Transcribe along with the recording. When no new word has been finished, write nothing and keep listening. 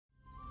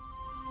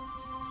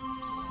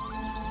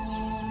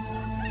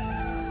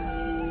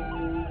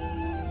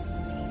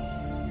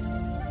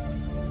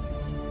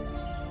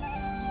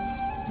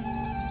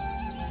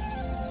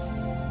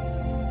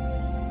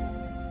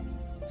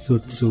สุ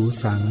ดสู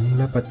สังแ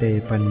ละปะเต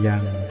ปัญญั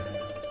ง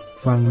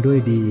ฟังด้วย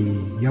ดี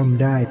ย่อม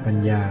ได้ปัญ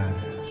ญา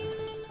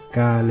ก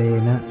าเล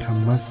นะธัม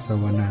มัสส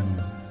วนัง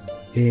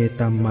เอ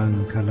ตัมมัง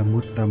คลมุ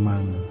ตตมั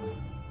ง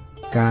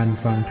การ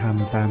ฟังธรรม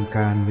ตามก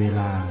าลเว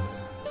ลา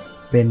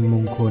เป็นม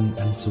งคล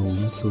อันสูง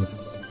สุด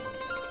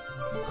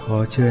ขอ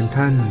เชิญ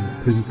ท่าน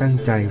พึงตั้ง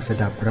ใจส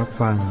ดับรับ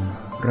ฟัง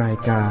ราย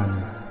การ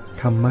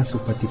ธรรมสุ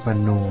ปฏิปัน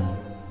โน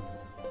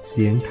เ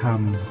สียงธรร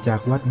มจาก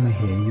วัดมเ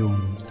หยง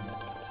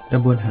ต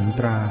ำบลหัน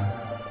ตรา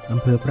อ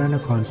ำเภอพระน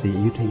ครศรี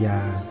อยุธยา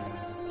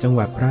จังห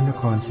วัดพระน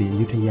ครศรีอ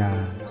ยุธยา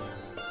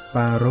ป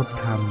ารภ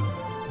ธรรม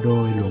โด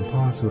ยหลวงพ่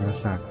อสุร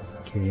ศักดิ์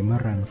เขม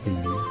รังสี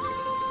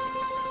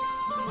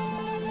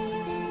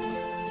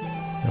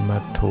มั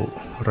ตถุ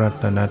รั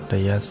ตนัต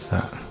ยัสส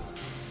ะ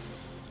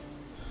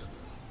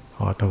ข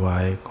อถวา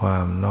ยควา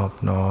มนอบ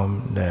น้อม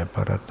แด่พ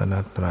ระรัตน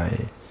ตรัย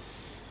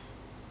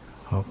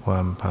ขอควา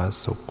มผา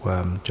สุกควา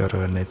มเจ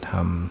ริญในธร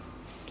รม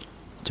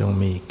จง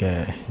มีแก่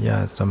ญา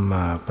ติสัมม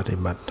าปฏิ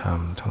บัติธรรม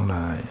ทั้งหล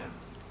าย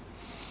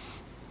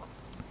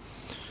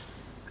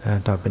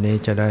ต่อไปนี้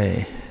จะได้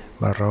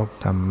ปรารภ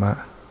ธรรมะ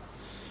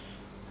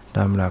ต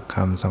ามหลักค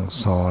ำสั่ง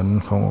สอน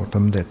ขององค์ส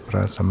มเด็จพร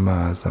ะสัมมา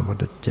สัมพุท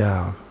ธเจ้า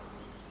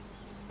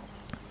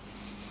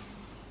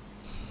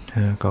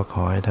ก็ข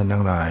อให้ท่าน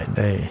ทั้งหลาย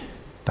ได้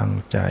ตั้ง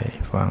ใจ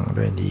ฟัง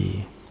ด้วยดี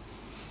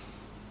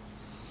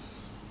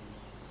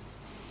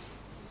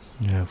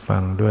ฟั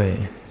งด้วย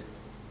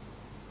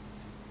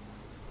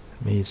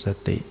มีส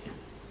ติ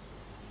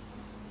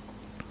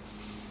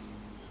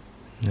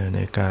ใน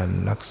การ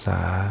รักษ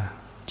า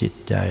จิต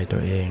ใจตั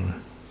วเอง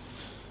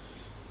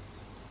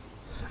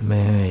ไม่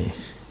ให้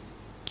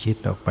คิด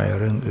ออกไป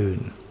เรื่องอื่น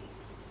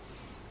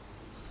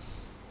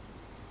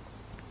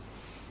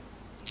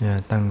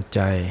ตั้งใ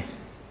จ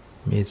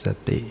มีส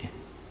ติ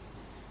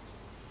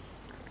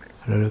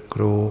ระลึก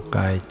รู้ก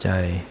ายใจ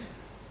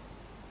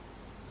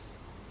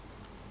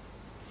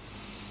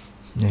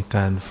ในก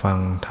ารฟัง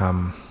ธรรม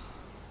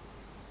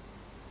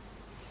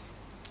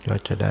ก็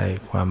จะได้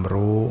ความ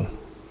รู้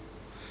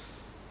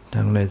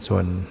ทั้งในส่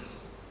วน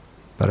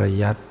ปริ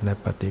ยัติและ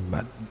ปฏิ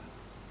บัติ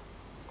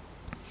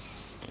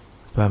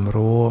ความ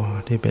รู้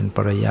ที่เป็นป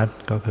ริยัติ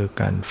ก็คือ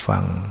การฟั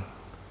ง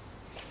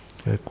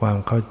คือความ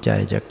เข้าใจ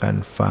จากการ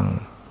ฟัง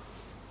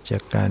จา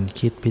กการ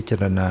คิดพิจา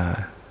รณา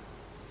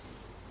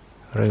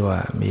เรียกว่า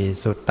มี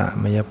สุตต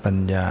มยปัญ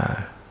ญา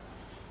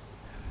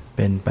เ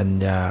ป็นปัญ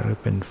ญาหรือ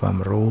เป็นความ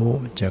รู้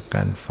จากก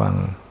ารฟัง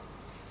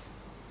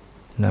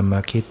นำม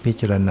าคิดพิ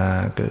จารณา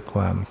เกิดค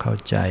วามเข้า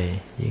ใจ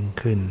ยิ่ง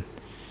ขึ้น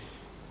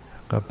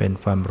ก็เป็น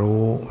ความ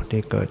รู้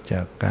ที่เกิดจ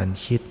ากการ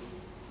คิด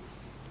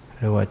เ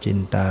รียกว่าจิน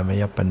ตาม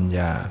ยปัญญ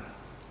า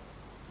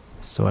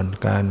ส่วน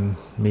การ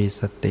มี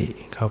สติ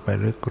เข้าไป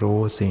ลึกรู้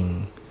สิ่ง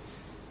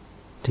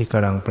ที่ก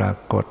ำลังปรา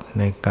กฏใ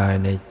นกาย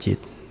ในจิต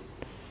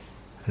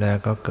แล้ว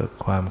ก็เกิด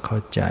ความเข้า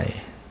ใจ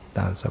ต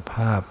ามสภ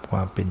าพคว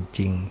ามเป็นจ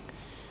ริง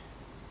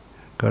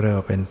ก็เรียก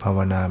ว่าเป็นภาว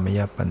นามย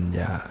ปัญ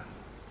ญา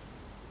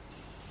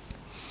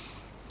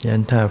ยั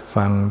นถ้า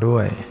ฟังด้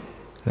วย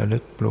ระลึ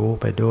กรู้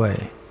ไปด้วย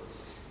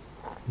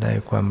ได้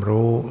ความ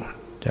รู้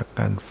จาก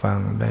การฟัง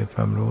ได้คว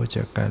ามรู้จ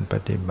ากการป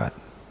ฏิบัติ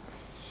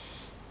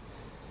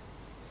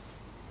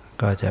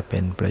ก็จะเป็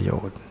นประโย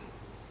ชน์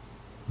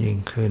ยิ่ง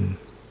ขึ้น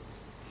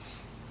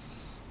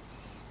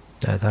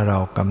แต่ถ้าเรา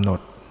กำหน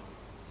ด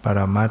ปร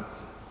มัตถ์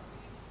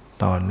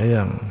ต่อเนื่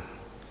อง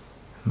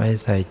ไม่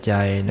ใส่ใจ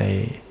ใน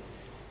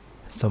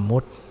สมมุ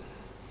ติ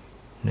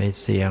ใน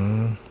เสียง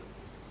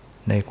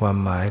ในความ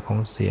หมายของ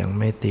เสียง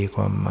ไม่ตีค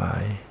วามหมา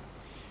ย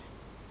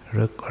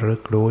รึ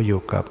กรู้อ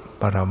ยู่กับ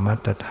ปรมัต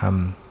ถธรรม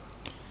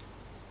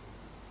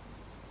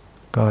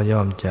ก็ย่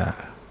อมจะ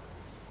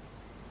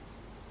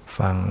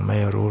ฟังไม่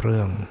รู้เ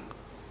รื่อง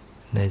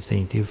ในสิ่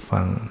งที่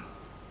ฟัง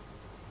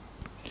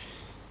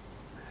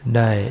ไ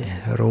ด้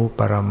รู้ป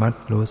รมัต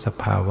ถ์รู้ส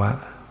ภาวะ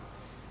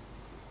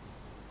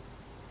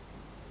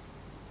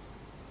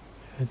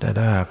แต่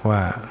ถ้าหากว่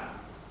า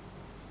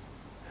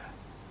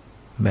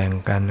แบ่ง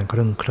กันค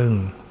รึ่ง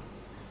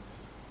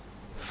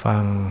ฟั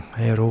งใ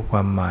ห้รู้คว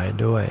ามหมาย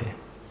ด้วย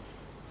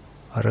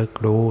รึก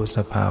รู้ส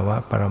ภาวะ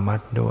ปรมั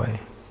ตถ์ด้วย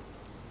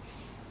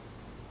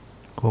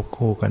ควบ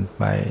คู่กันไ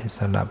ปส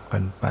ลับกั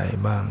นไป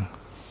บ้าง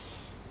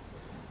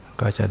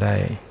ก็จะได้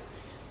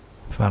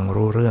ฟัง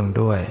รู้เรื่อง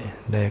ด้วย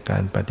ได้กา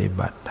รปฏิ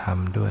บัติธรรม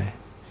ด้วย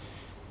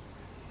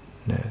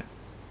นะ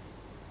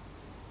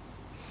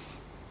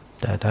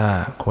แต่ถ้า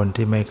คน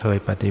ที่ไม่เคย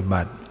ปฏิ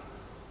บัติ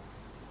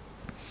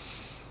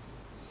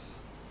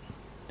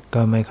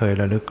ก็ไม่เคย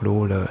ระลึก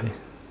รู้เลย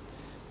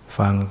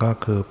ฟังก็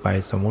คือไป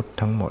สมมุติ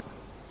ทั้งหมด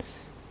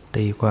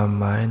ตีความ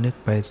หมายนึก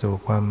ไปสู่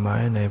ความหมา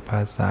ยในภ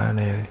าษาใ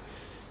น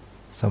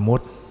สมมุ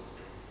ติ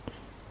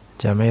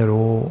จะไม่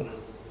รู้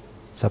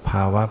สภ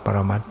าวะปร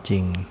มัตถ์จริ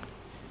ง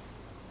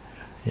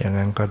อย่าง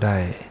นั้นก็ได้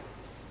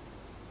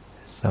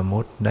สมมุ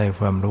ติได้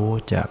ความรู้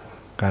จาก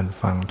การ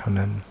ฟังเท่า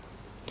นั้น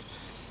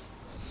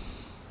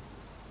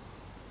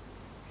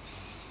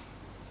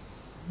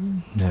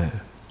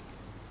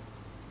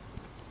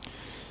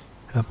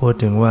ถ้าพูด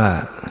ถึงว่า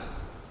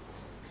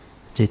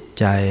จิต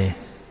ใจ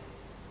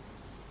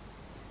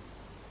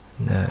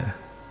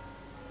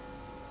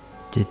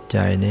จิตใจ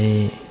นี้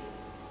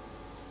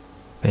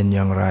เป็นอ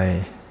ย่างไร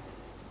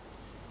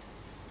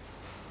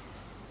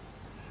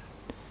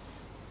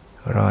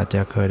เราอาจจ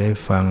ะเคยได้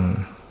ฟัง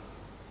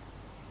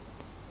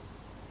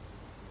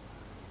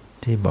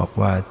ที่บอก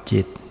ว่า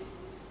จิต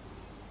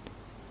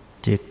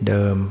เ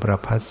ดิมประ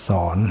ภัสส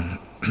ร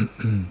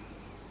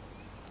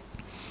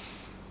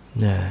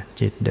เนี่ย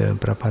จิตเดิม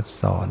ประภัส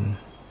สร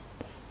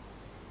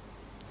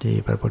ที่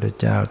พระพุทธ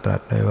เจ้าตรั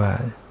สไว้ว่า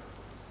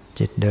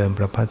จิตเดิมป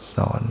ระภัสส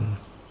ร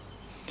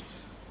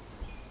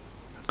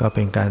ก็เ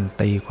ป็นการ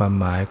ตีความ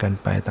หมายกัน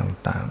ไป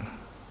ต่างๆ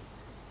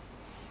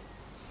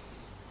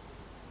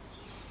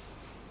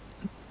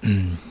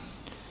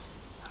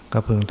ก็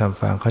พึงทำ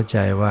ความเข้าใจ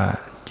ว่า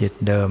จิต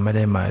เดิมไม่ไ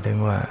ด้หมายถึง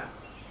ว่า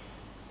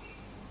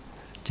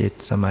จิต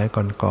สมัย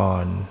ก่อ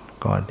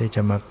นที่จ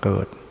ะมาเกิ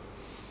ด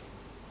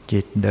จิ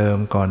ตเดิม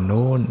ก่อน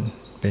นู้น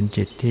เป็น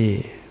จิตที่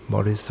บ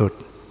ริสุท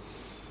ธิ์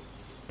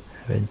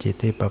เป็นจิต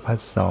ที่ประภัส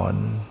ส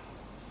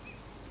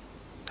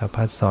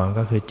ร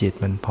ก็คือจิต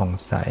มันผ่อง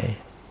ใส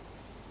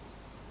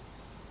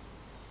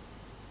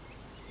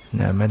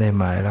นะไม่ได้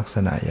หมายลักษ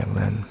ณะอย่าง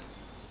นั้น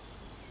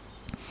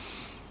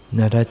น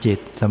ะถ้าจิต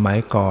สมัย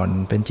ก่อน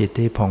เป็นจิต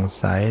ที่ผ่อง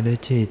ใสหรือ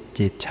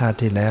จิตชาติ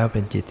ที่แล้วเ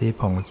ป็นจิตที่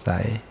ผ่องใส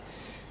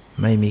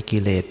ไม่มีกิ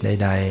เลสใ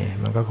ด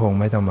ๆมันก็คง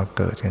ไม่ต้องมาเ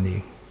กิดกันอี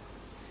ก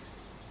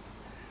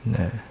น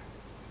ะ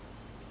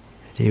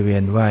ที่เวีย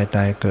นว่ายต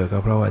ายเกิดก็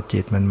เพราะว่าจิ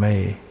ตมันไม่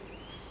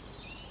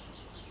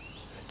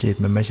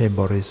ใช่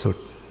บริสุท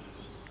ธิ์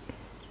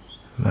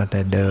มาแ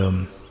ต่เดิม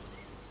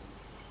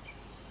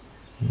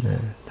นะ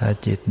ถ้า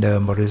จิตเดิม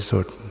บริสุ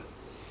ทธิ์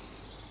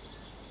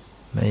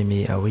ไม่มี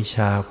อวิชช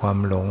าความ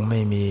หลงไ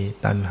ม่มี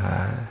ตัณหา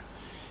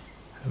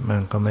มั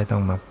นก็ไม่ต้อ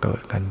งมาเกิ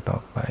ดกันต่อ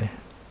ไป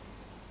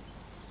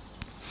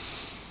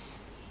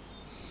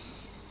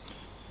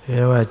เรี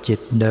ยกว่าจิต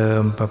เดิ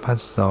มประภัส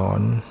ส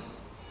ร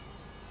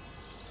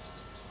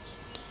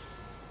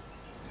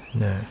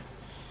นะ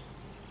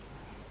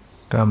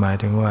ก็หมาย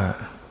ถึงว่า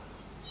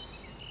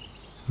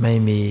ไม่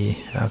มี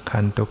อาคั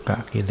นตุกะ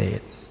กิเล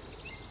ส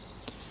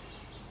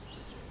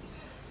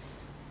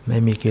ไม่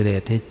มีกิเล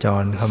สที่จ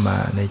รเข้ามา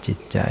ในจิต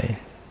ใจ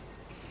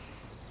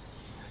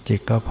จิต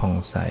ก็ผ่อง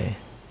ใส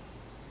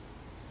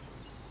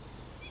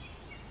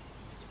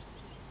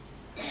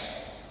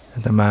อา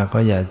ตมาก็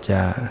อยากจ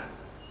ะ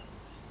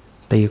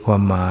ตีควา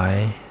มหมาย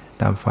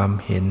ตามความ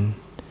เห็น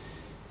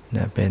น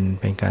ะเ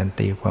ป็นการ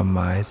ตีความห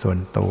มายส่วน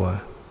ตัว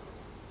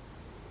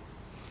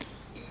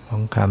ขอ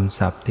งคำ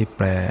ศัพท์ที่แ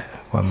ปล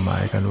ความหมา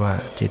ยกันว่า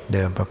จิตเ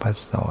ดิมประภัส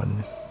สร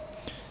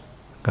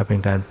ก็เป็น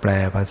การแปล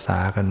ภาษา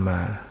กันมา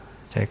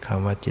ใช้ค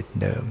ำว่าจิต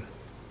เดิม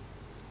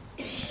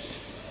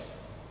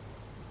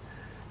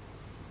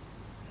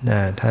นะ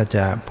ถ้าจ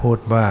ะพูด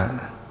ว่า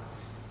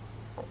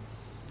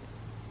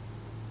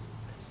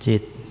จิ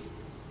ต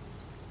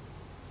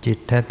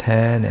แ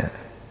ท้ๆเนี่ย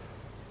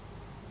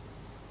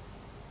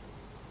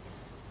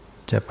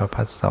จะประ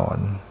ภัสสร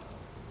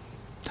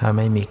ถ้าไ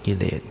ม่มีกิ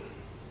เลส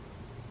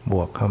บ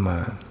วกเข้ามา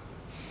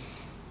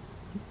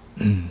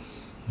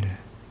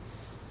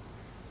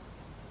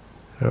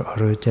ห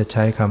รือจะใ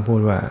ช้คำพู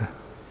ดว่า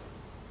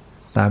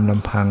ตามล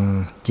ำพัง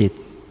จิต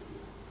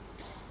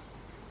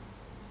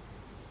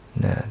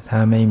นะถ้า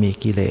ไม่มี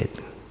กิเลส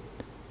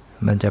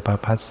มันจะประ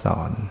ภัสส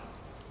ร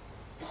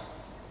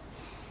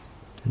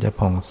จะ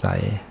ผ่องใส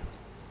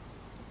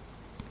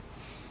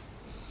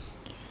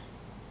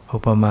อุ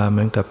ปมาเห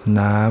มือนกับ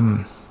น้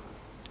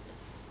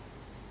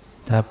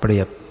ำถ้าเปรี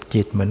ยบ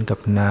จิตเหมือนกับ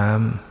น้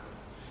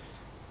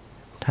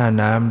ำถ้า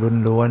น้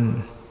ำล้วน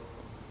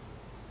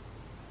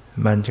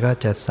ๆมันก็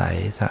จะใส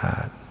สะอา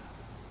ด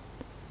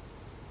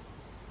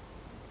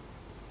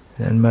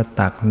นั้นมา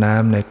ตักน้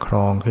ำในคล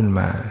องขึ้น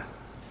มา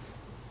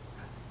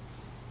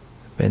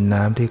เป็น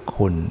น้ำที่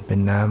ขุ่นเป็น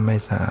น้ำไม่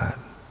สะอาด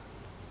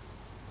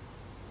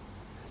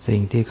สิ่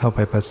งที่เข้าไป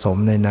ผสม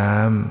ในน้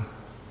ำ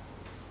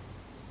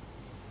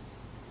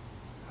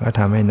ก็ท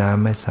ำให้น้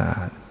ำไม่สะอ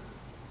าด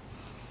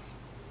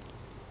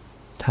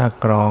ถ้า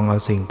กรองเอา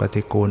สิ่งป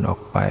ฏิกูลออ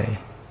กไป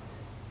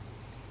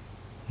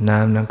น้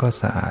ำนั้นก็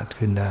สะอาด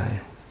ขึ้นได้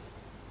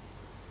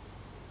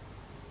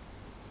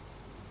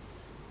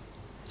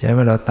ใช่ไหม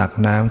เราตัก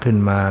น้ำขึ้น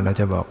มาเรา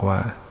จะบอกว่า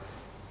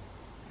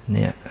เ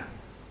นี่ย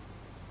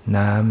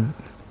น้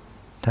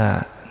ำถ้า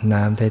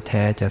น้ำแ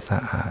ท้ๆจะสะ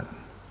อาด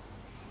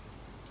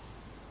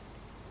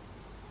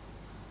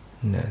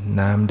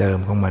น้ำเดิม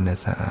ของมัน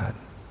สะอาด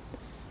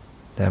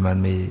แต่มัน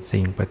มี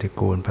สิ่งปฏิ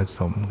กูลผส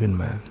มขึ้น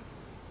มา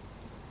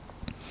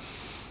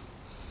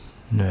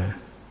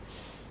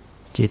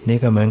จิตนี้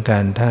ก็เหมือนกั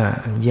นถ้า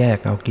แยก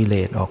เอากิเล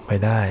สออกไป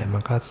ได้มั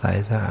นก็ใส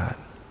สะอาด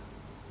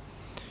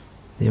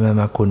ที่มัน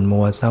มาขุ่น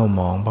มัวเศร้าหม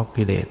องเพราะ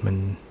กิเลสมัน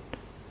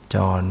จ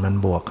รมัน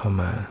บวกเข้า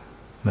มา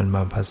มันม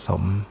าผส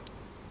ม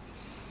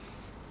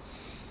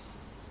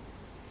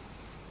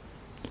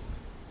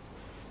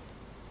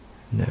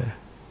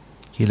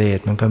กิเลส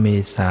มันก็มี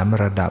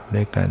3ระดับ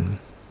ด้วยกัน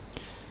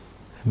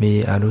มี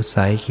อนุ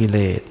สัยกิเล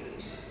ส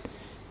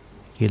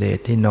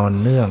ที่นอน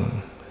เนื่อง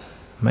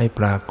ไม่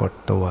ปรากฏ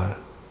ตัว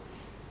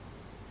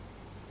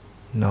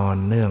นอน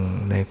เนื่อง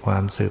ในควา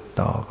มสืบ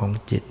ต่อของ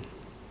จิต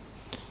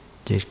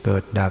จิตเกิ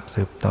ดดับ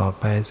สืบต่อ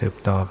ไ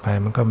ป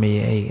มันก็มี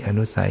ไอ้อ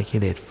นุสัยกิ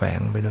เลสแฝง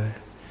ไปด้วย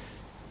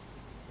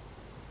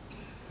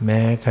แม้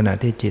ขณะ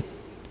ที่จิต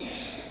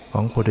ขอ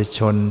งปุถุช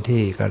น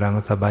ที่กำลัง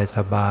ส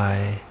บาย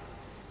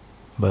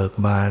เบิก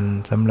บาน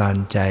สำราญ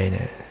ใจเ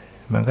นี่ย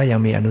มันก็ยัง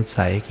มีอนุ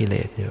สัยกิเล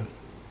สอยู่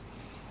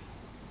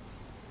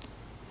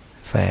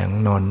แฝง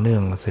นอนเนื่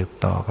องสืบ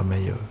ต่อกันมา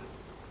อยู่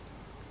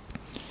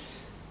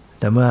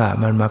แต่เมื่อ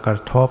มันมากร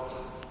ะทบ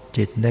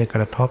จิตได้ก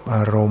ระทบอ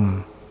ารมณ์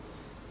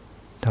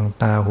ทาง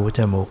ตาหูจ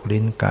มูก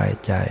ลิ้นกาย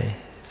ใจ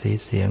สี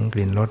เสียงก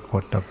ลิ่นรสโผ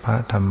ฏฐัพพะ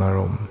ธรรมาร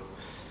มณ์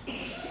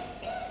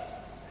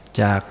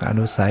จากอ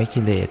นุสัย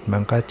กิเลสมั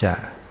นก็จะ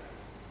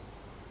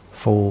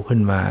ฟูขึ้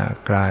นมา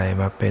กลาย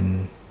มาเป็น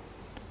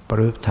ป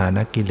ริยุทธาน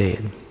กิเล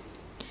ส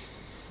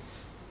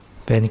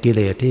เป็นกิเ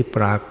ลสที่ป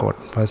รากฏ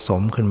ผส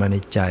มขึ้นมาใน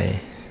ใจ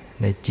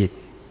ในจิต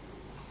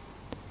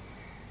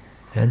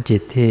ฉะนั้นจิ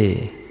ตที่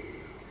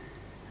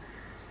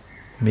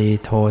มี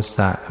โทส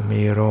ะ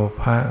มีโล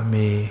ภะ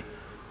มี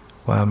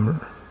ความ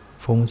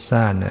ฟุ้ง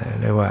ซ่าน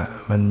เรียกว่า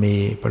มันมี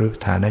ปริยุท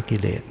ธานกิ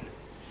เลส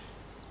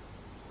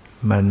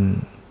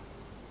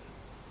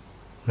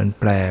มัน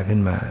แปลขึ้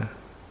นมา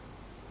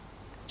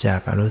จาก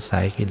อนุสั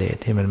ยกิเลส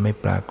ที่มันไม่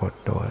ปรากฏ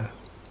ตัว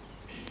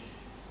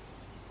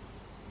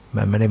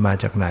มันไม่ได้มา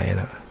จากไหนห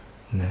รอก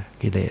นะ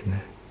กิเลสน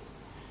ะ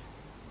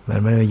มัน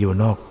ไม่ได้อยู่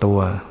นอกตัว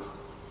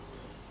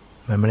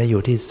มันไม่ได้อ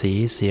ยู่ที่สี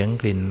เสียง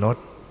กลิ่นรส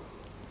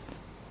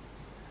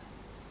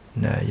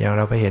นะอย่างเ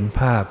ราไปเห็น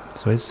ภาพ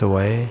สว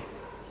ย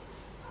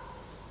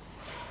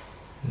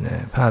ๆนะ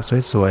ภาพ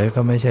สวยๆก็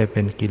ไม่ใช่เ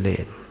ป็นกิเล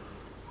ส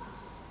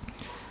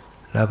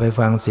เราไป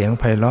ฟังเสียง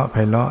ไพเร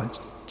าะ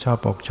ชอบ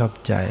อกชอบ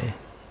ใจ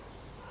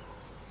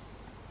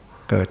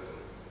เกิด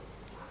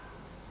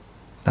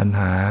ตัณ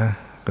หา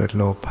เกิดโ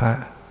ลภะ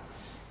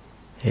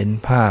เห็น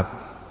ภาพ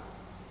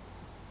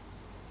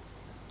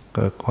เ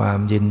กิดความ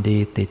ยินดี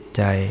ติดใ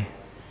จ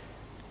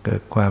เกิ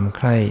ดความใ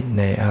คร่ใ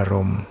นอาร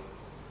มณ์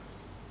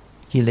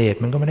กิเลส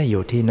มันก็ไม่ได้อ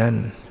ยู่ที่นั่น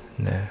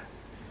นะ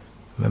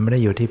มันไม่ได้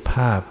อยู่ที่ภ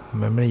าพ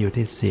มันไม่ได้อยู่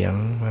ที่เสียง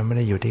มันไม่ไ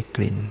ด้อยู่ที่ก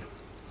ลิ่น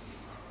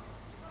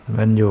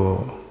มันอยู่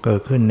เกิด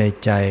ขึ้นใน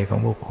ใจของ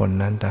บุคคล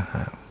นั้นต่างห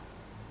าก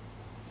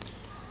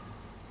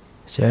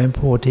ฉะนั้น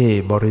ผู้ที่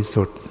บริ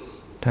สุทธิ์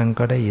ท่าน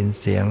ก็ได้ยิน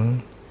เสียง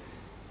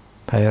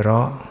ไพเร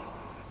าะ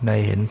ได้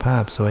เห็นภา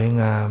พสวย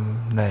งาม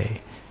ได้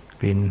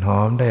กลิ่นหอ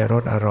มได้ร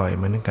สอร่อยเ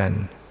หมือนกัน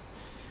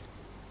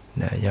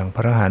นะอย่างพร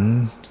ะอรหันต์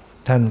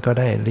ท่านก็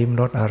ได้ลิ้ม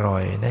รสอร่อ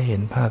ยได้เห็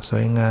นภาพส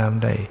วยงาม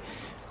ได้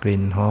ก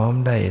ลิ่นหอม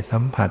ได้สั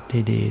มผัส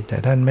ที่ดีแต่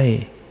ท่านไ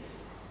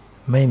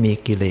ม่มี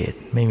กิเลส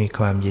ไม่มีค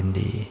วามยิน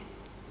ดี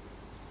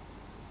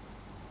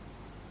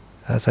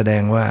แสด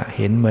งว่าเ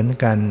ห็นเหมือน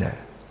กันเนี่ย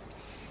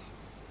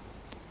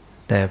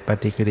แต่ป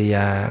ฏิกิริย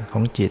าขอ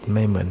งจิตไ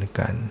ม่เหมือน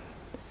กัน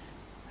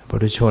ปุ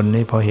ถุชน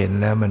นี่พอเห็น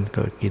แล้วมันเ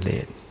กิดกิเล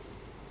ส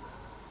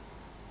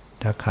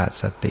ถ้าขาด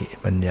สติ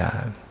ปัญญา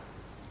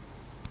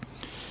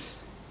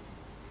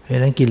เพราะฉ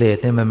ะนั้นกิเลส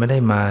เนี่ยมันไม่ได้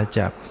มาจ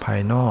ากภาย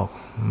นอก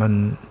มัน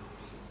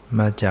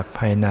มาจากภ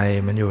ายใน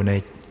มันอยู่ใน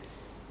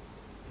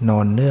นอ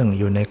นเนื่อง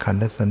อยู่ในขัน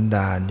ธสันด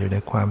านอยู่ใน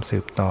ความสื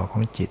บต่อขอ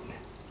งจิต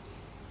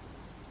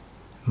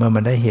เมื่อมั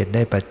นได้เหตุไ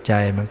ด้ปัจจั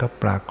ยมันก็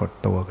ปรากฏ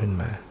ตัวขึ้น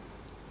มา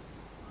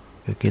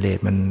คือกิเลส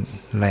มัน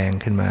แรง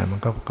ขึ้นมามัน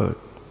ก็เกิด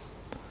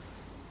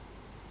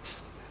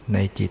ใน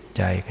จิตใ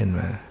จขึ้น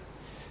มา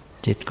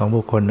จิตของ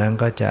บุคคลนั้น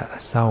ก็จะ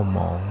เศร้าหม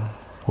อง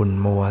ขุ่น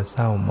มัวเศ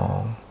ร้าหมอ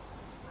ง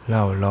เ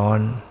ล่าร้อน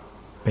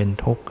เป็น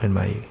ทุกข์ขึ้นม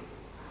าอีก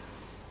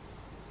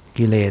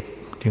กิเลส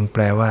จึงแป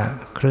ลว่า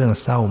เครื่อง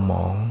เศร้าหม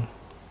อง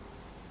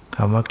ค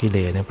ำว่ากิเล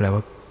สเนี่ยแปลว่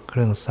าเค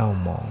รื่องเศร้า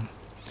หมอง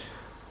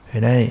เพราะ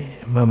ฉะนั้น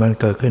เมื่อมัน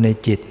เกิดขึ้นใน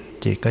จิต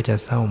ก็จะ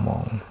เศร้าหมอ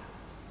ง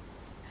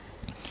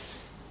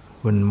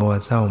ขุ่นมัว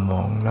เศร้าหม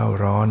องเล่า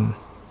ร้อน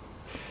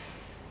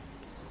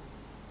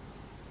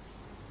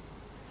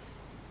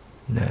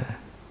นะ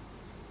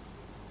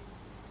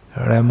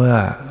และเมื่อ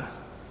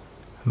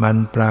มัน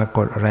ปราก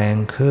ฏแรง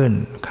ขึ้น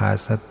ขาด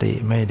สติ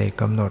ไม่ได้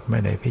กำหนดไม่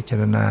ได้พิจา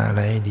รณาอะไร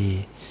ให้ดี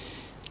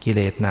กิเล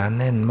สหนา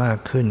แน่นมาก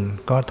ขึ้น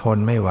ก็ทน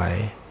ไม่ไหว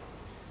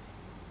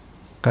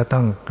ก็ต้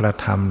องกระ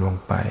ทำลง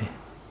ไป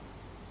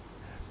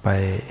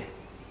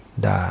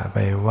ด่าไป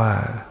ว่า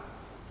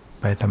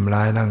ไปทำร้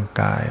ายร่าง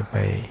กายไป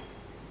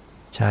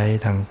ใช้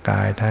ทางก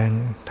ายทั้ง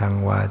ทาง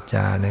วาจ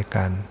าในก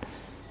าร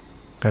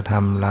กระท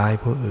ำร้าย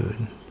ผู้อื่น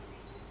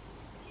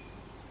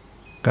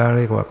ก็เ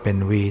รียกว่าเป็น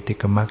วีติ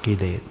กมกิ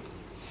เลส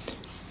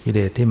กิเล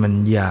สที่มัน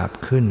หยาบ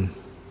ขึ้น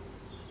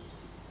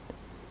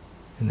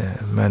นะ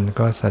มัน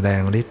ก็แสด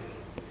งฤทธิ์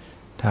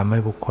ทำให้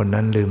บุคคล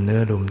นั้นลืมเนื้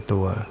อลืม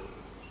ตัว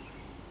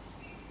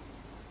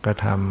กระ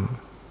ท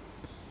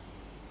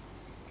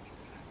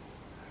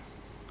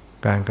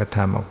ำการกระท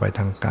ำออกไปท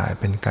างกาย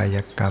เป็นกาย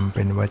กรรมเ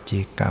ป็นว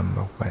จีกรรม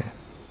ออกไป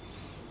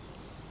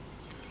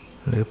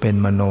หรือเป็น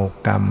มโน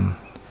กรรม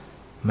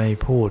ไม่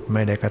พูดไ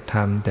ม่ได้กระท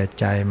ำแต่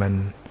ใจมัน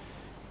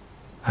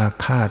อา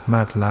ฆาตม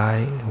าดร้าย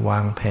วา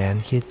งแผน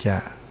คิดจะ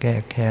แก้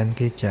แค้น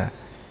คิดจะ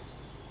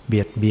เบี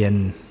ยดเบียน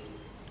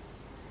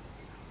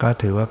ก็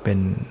ถือว่าเป็น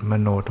ม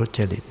โนทุจ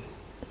ริต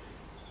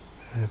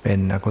เป็น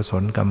อกุศ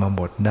ลกรรมบ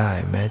ทได้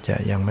แม้จะ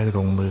ยังไม่ล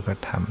งมือกระ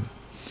ท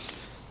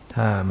ำ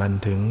ถ้ามัน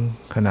ถึง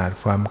ขนาด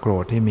ความโกร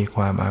ธที่มีค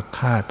วามอาฆ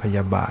าตพย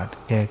าบาท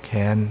แก้แ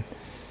ค้น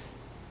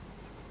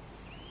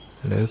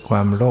หรือคว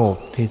ามโลภ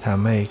ที่ท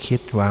ำให้คิ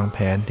ดวางแผ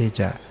นที่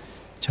จะ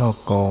ฉ้อ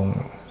โกง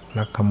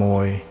ลักขโม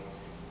ย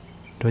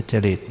ทุจ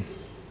ริต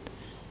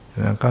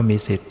แล้วก็มี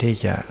สิทธิ์ที่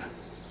จะ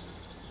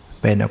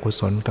เป็นอกุ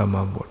ศลกรรม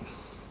บท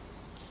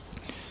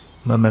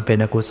เมื่อมันเป็น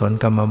อกุศล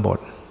กรรมบท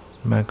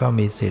มันก็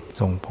มีสิทธิ์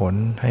ส่งผล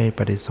ให้ป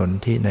ฏิสน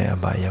ธิในอ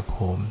บาย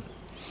ภูมิ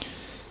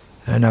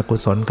อกุ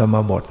ศลกรรม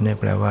บทเนี่ย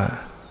แปลว่า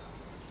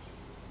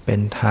เป็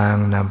นทาง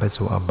นำไป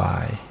สู่อบา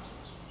ย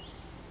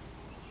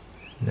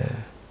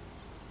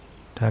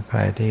ถ้าใคร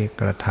ที่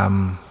กระท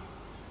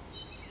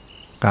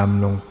ำกรรม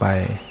ลงไป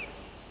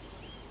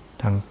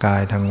ทางกา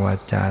ยทางวา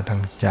จาทา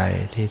งใจ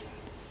ที่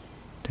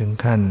ถึง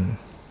ขั้น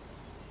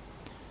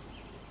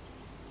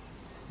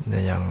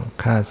อย่าง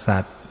ฆ่าสั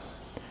ตว์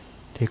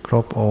ที่คร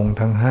บองค์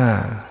ทั้งห้า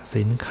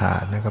ศีลขา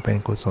ดนั่นก็เป็น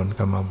กุศลก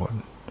รรมบท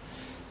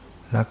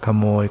ลักข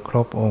โมยคร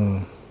บองค์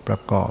ประ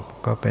กอบ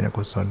ก็เป็นอ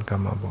กุศลกร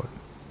รมบท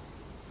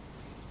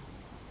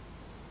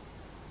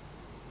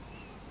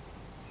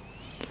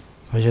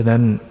เพราะฉะนั้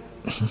น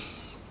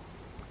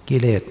กิ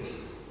เลส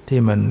ที่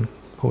มัน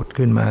ผุด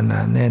ขึ้นมาหน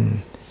าแน่น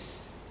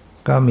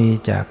ก็มี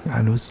จากอ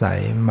นุสัย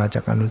มาจ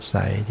ากอนุ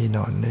สัยที่น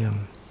อนเนื่อง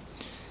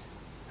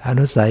อ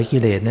นุสัยกิ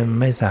เลสเนี่ย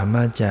ไม่สาม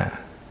ารถ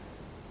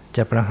จ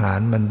ะประหาร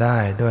มันได้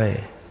ด้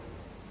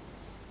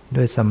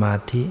วยสมา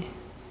ธิ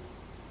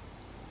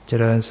เจ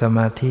ริญสม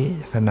าธิ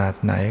ขนาด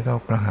ไหนก็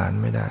ประหาร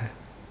ไม่ได้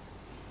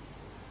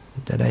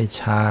จะได้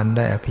ฌานไ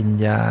ด้อภิญ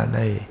ญาไ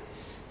ด้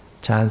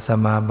ฌานส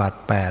มาบัติ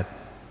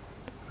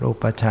8รู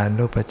ปฌา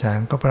น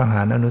ก็ประห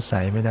ารอนุ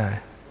สัยไม่ได้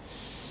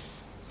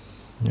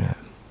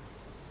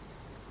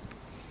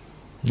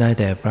ได้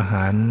แต่ประห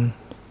าร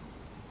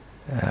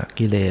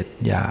กิเลส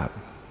หยาบ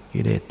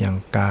กิเลสอย่าง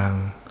กลาง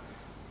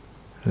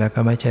แล้วก็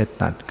ไม่ใช่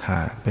ตัดข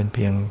าดเป็นเ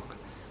พียง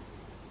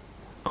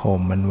ข่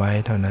มมันไว้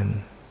เท่านั้น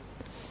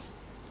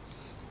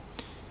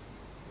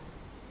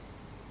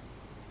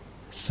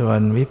ส่วน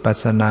วิปัส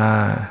สนา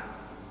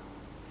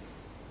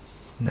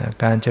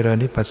การเจริญ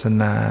วิปัสส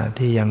นา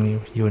ที่ยัง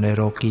อยู่ในโ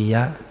ลกีย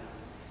ะ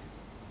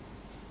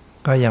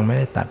ก็ยังไม่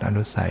ได้ตัดอ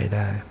นุสัยไ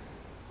ด้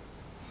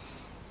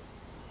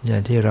อย่า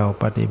งที่เรา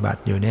ปฏิบั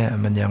ติอยู่เนี่ย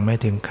มันยังไม่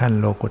ถึงขั้น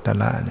โลกุต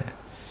ระเนี่ย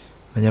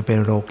มันยังเป็น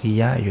โลกี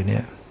ยะอยู่เนี่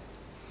ย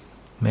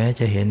แม้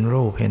จะเห็น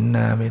รูปเห็นน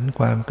ามเห็น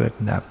ความเกิด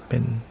ดับเป็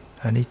น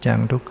อนิจจัง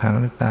ทุกขังอ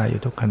นัตตาอ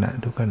ยู่ทุกข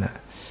ณะ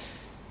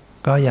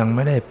ก็ยังไ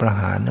ม่ได้ประ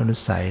หารอนุ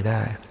สัยไ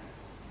ด้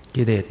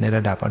กิเลสในร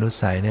ะดับอนุ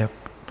สัยเนี่ย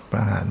ปร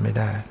ะหารไม่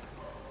ได้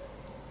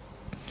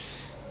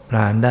ประ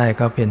หารได้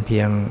ก็เป็นเพี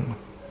ยง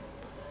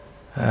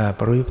ป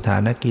ริยุปฐา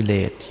นกิเล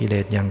ส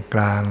อย่างก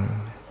ลาง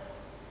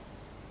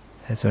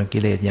ส่วนกิ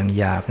เลสอย่าง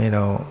หยาบนี่เร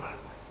า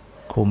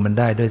คุมมัน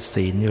ได้ด้วย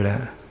ศีลอยู่แล้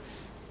ว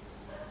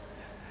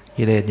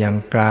กิเลสอย่าง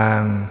กลา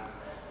ง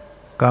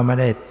ก็ไม่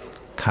ได้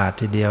ขาด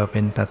ทีเดียวเป็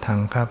นตทั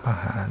งฆ่าประ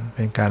หารเ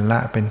ป็นการละ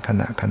เป็นข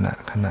ณะข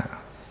ณะ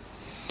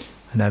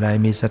ใด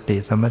มีสติ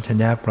สัมปชัญ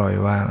ญะปล่อย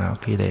วางเอา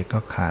กิเลสก็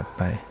ขาดไ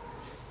ป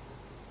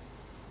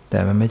แต่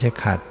มันไม่ใช่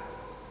ขาด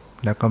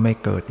แล้วก็ไม่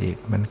เกิดอีก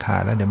มันขา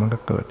ดแล้วเดี๋ยวมันก็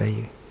เกิดได้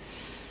อีก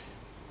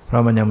เพรา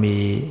ะมันยังมี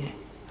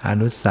อ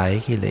นุสัย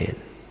กิเลส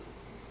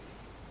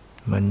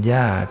เหมือนห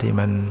ญ้าที่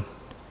มัน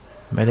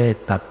ไม่ได้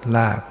ตัดร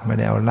ากไม่ไ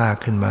ด้เอาราก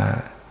ขึ้นมา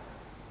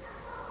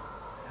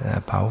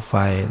เผาไฟ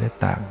หรือ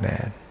ตากแด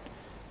ด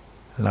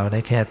เราได้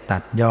แค่ตั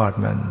ดยอด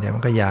มันเดี๋ยวมั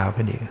นก็ยาว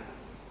ขึ้นอีก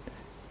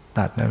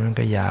ตัดแล้วมัน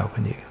ก็ยาว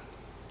ขึ้นอีก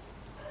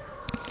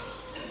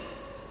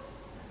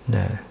น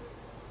ะ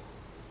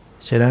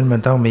ฉะนั้นมั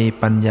นต้องมี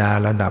ปัญญา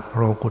ระดับโ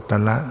ลกุต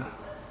ระ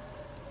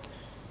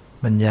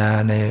ปัญญา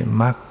ใน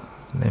ม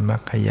ร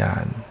รคญา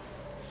ณ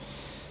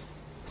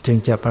จึง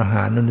จะประห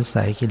ารอนุ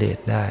สัยกิเลส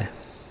ได้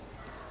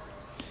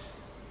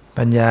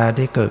ปัญญา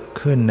ที่เกิด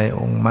ขึ้นใน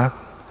องค์มรรค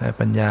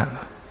ปัญญา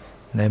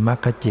ในมร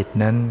รคจิต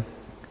นั้น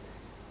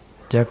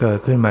จะเกิด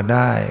ขึ้นมาไ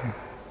ด้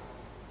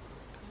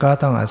ก็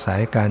ต้องอาศัย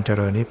การเจ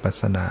ริญวิปัส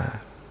สนา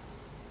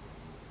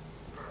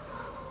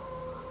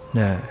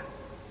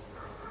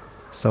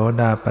โส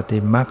ดาปัตติ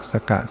มรรคส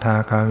กทา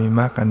คามิ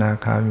มรรคอนา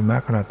คามิมร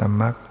รคอรหัต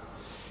มรรค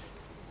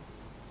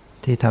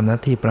ที่ทำหน้า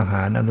ที่ประห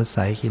ารอนุ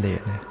สัยกิเล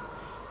สเนี่ย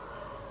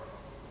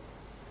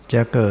จ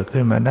ะเกิด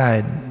ขึ้นมาได้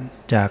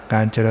จากก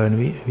ารเจริญ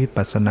วิ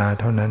ปัสสนา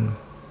เท่านั้น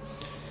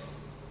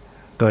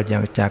เกิด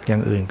จากอย่า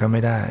งอื่นก็ไ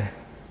ม่ได้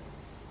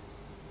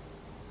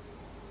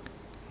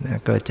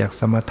เกิดจาก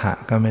สมถะ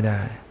ก็ไม่ได้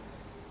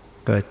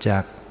เกิดจา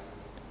ก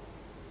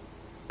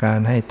การ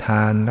ให้ท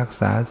านรัก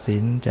ษาศี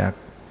ลจาก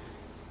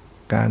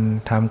การ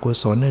ทำกุ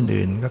ศล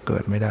อื่นๆก็เกิ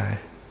ดไม่ได้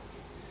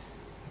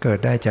เกิด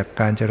ได้จาก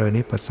การเจริญ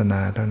วิปัสสน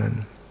าเท่านั้น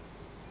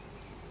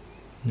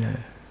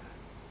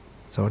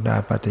โสดา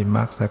ปัตติมร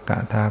รคสก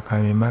ทาคา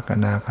มิมรรคอ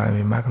นาคา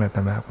มิมรรคอรหัต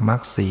มรรคมรร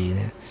คสี่เ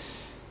นี่ย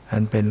อั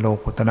นเป็นโล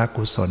กุตระ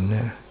กุศลเ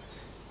นี่ย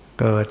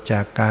เกิดจ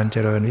ากการเจ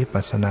ริญวิ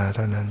ปัสสนาเ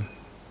ท่านั้น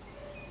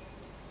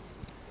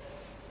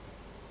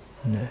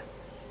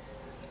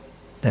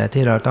แต่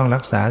ที่เราต้องรั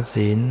กษา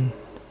ศีล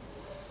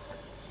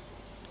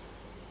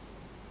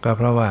ก็เ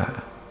พราะว่า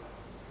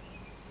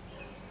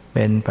เ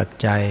ป็นปัจ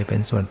จัยเป็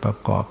นส่วนประ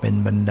กอบเป็น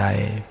บันได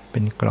เป็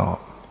นกรอบ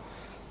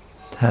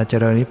ถ้าเจ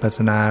ริญวิปัสส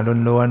นา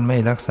ล้วนๆไม่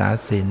รักษา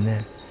ศีลเนี่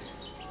ย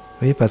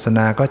วิปัสสน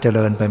าก็เจ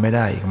ริญไปไม่ไ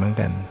ด้อีกเหมือน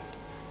กัน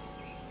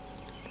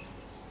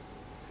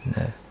น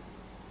ะ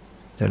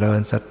เจริญ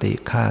สติ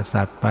ฆ่า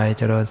สัตว์ไป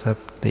เจริญส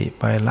ติ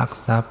ไปลัก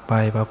ทรัพย์ไป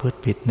ประพฤติ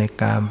ผิดใน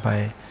กามไป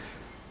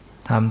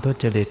ทำทุ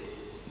จริต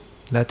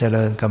แล้วเจ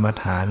ริญกรรม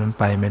ฐานมัน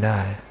ไปไม่ได้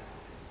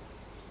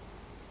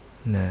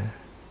นะ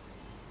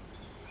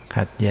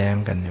ขัดแย้ง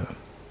กันอยู่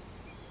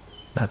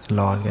ตัดร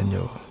อนกันอ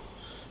ยู่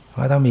เพรา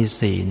ะต้องมี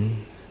ศีล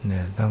เ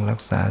นี่ยต้องรั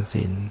กษา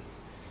ศีล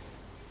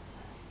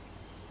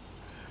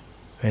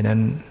เพราะนั้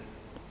น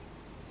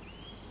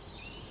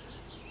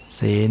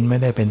ศีลไม่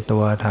ได้เป็นตั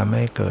วทำใ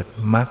ห้เกิด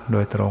มรรคโด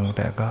ยตรงแ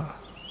ต่ก็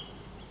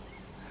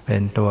เป็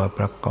นตัวป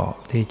ระกอบ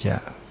ที่จะ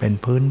เป็น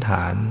พื้นฐ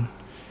าน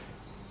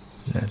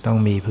นะต้อง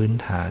มีพื้น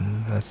ฐาน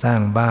สร้า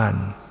งบ้าน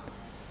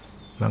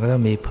มันก็ต้อ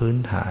งมีพื้น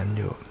ฐาน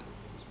อยู่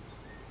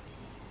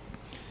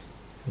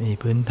มี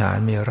พื้นฐาน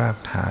มีราก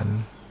ฐาน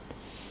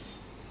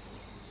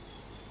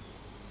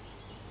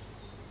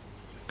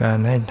การ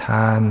ให้ท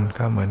าน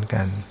ก็เหมือน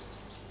กัน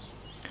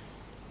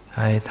ใ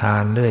ห้ทา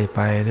นเรื่อยไ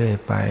ปเรื่อย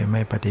ไปไ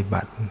ม่ปฏิ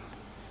บัติ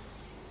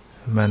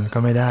มันก็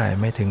ไม่ได้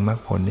ไม่ถึงมรรค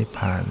ผลนิพพ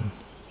าน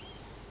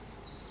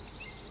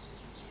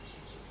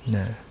น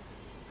ะ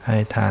ให้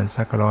ทาน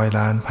สัก100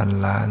 ล้านพัน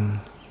ล้าน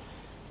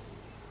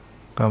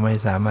ก็ไม่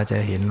สามารถจะ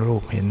เห็นรู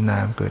ปเห็นนา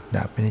มเกิด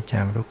ดับเป็นอนิจ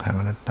จังทุกขัง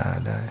อนัตตา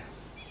ได้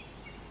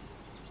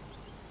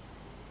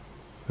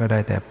ก็ได้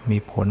แต่มี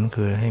ผล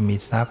คือให้มี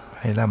ทรัพย์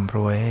ให้ร่ำร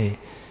วยให้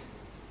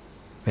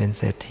เป็นเ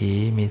ศรษฐี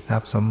มีทรั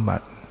พย์สมบั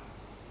ติ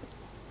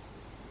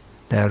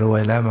แต่รว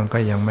ยแล้วมันก็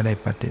ยังไ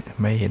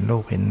ม่เห็นรู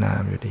ปเห็นนา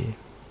มอยู่ดี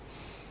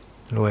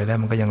รวยแล้ว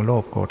มันก็ยังโล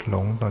ภโกรธหล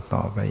ง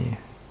ต่อไป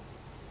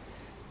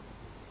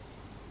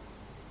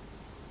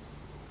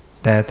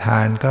แต่ท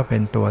านก็เป็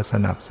นตัวส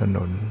นับส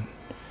นุน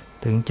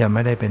ถึงจะไ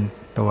ม่ได้เป็น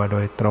ตัวโด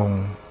ยตรง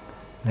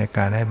ในก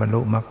ารให้บรรลุ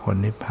มรรคผล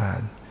นิพพา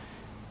น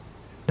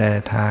แต่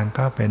ทาน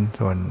ก็เป็น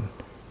ส่วน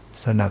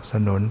สนับส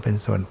นุนเป็น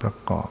ส่วนประ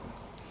กอบ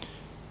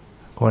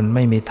คนไ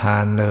ม่มีทา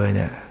นเลยเ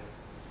นี่ย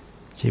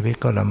ชีวิต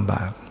ก็ลำบ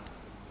าก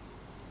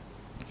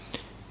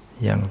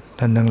อย่าง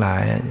ท่านทั้งหลา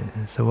ย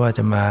สมมุติว่าจ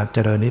ะมาเจ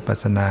ริญวิปัส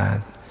สนา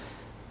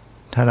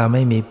ถ้าเราไ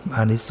ม่มีอ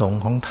านิสง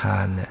ส์ของทา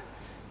นเนี่ย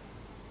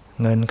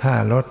เงินค่า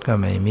รถก็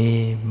ไม่มี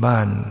บ้า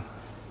น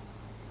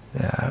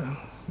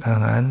อา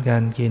หารกา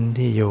รกิน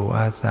ที่อยู่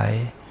อาศัย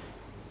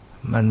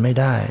มันไม่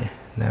ได้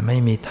นะไม่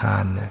มีทา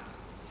นนะ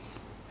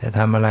แต่ท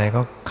ำอะไร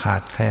ก็ขา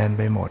ดแคลนไ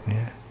ปหมดเ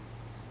นี่ย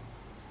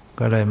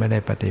ก็เลยไม่ได้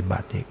ปฏิบั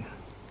ติอีก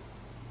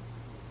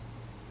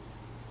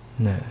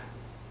นะ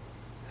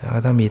แล้วก็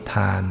ต้องมีท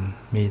าน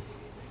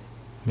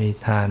มี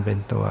ทานเป็น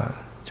ตัว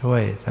ช่ว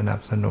ยสนับ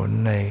สนุน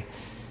ใน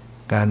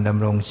การด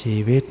ำรงชี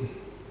วิต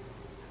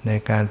ใน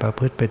การประพ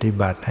ฤติปฏิ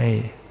บัติให้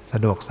สะ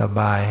ดวกสบ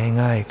ายให้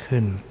ง่าย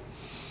ขึ้น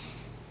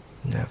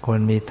คน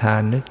มีทา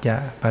นนึกจะ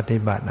ปฏิ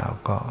บัติเอา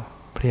ก็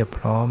เพียบพ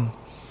ร้อม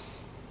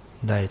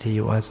ได้ที่อ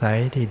ยู่อาศัย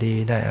ที่ดี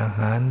ได้อาห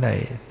ารได้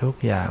ทุก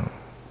อย่าง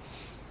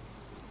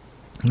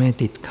ไม่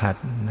ติดขัด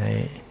ใน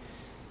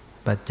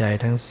ปัจจัย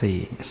ทั้ง4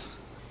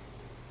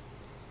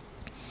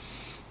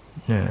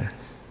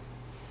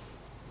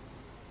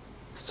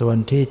ส่วน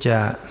ที่จะ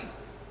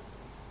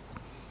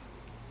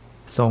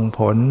ส่งผ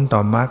ลต่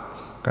อมรรค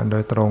กันโด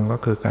ยตรงก็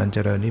คือการเจ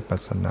ริญวิปัส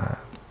สนา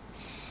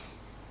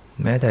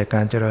แม้แต่ก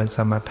ารเจริญส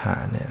มถะ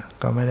เนี่ย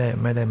ก็ไม่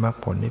ได้มรรค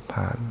ผลนิพพ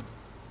าน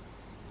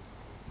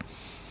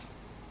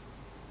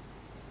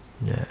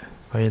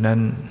เพราะฉะนั้น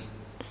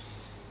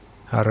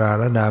อารา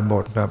ลดาบ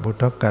ทกับอุท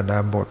ธกดา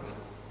บท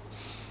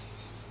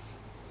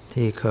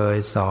ที่เคย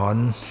สอน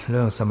เ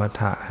รื่องสม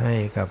ถะให้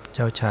กับเ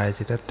จ้าชาย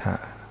สิทธัตถะ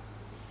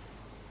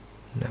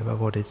พระโ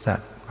พธิสัต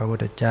ว์พระพุท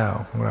ธเจ้า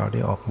ของเรา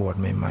ที่ออกบวช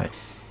ใหม่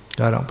ๆ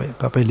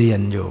ก็ไปเรีย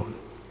นอยู่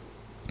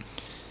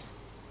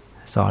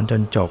สอนจ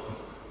นจบ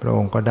พระอ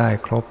งค์ก็ได้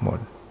ครบหมด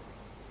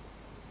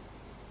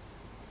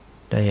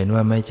ได้เห็นว่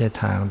าไม่ใช่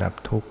ทางดับ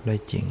ทุกข์ได้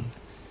จริง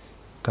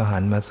ก็หั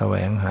นมาแสว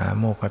งหา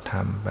โมฆะธร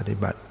รมปฏิ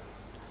บัติ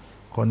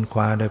ค้นค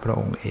ว้าโดยพระ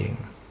องค์เอง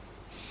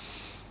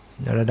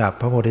ในระดับ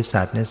พระโพธิ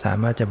สัตว์เนี่ยสา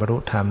มารถจะบรรลุ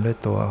ธรรมด้วย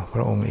ตัวพ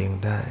ระองค์เอง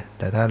ได้แ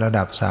ต่ถ้าระ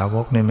ดับสาว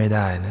กเนี่ยไม่ไ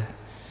ด้นะ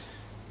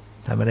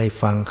ถ้าไม่ได้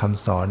ฟังค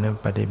ำสอนเนี่ย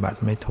ปฏิบัติ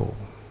ไม่ถูก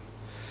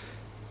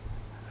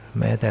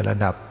แม้แต่ระ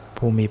ดับ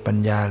ผู้มีปัญ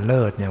ญาเ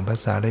ลิศอย่างพระ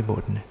สารีบุ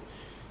ตร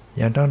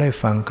ยังต้องได้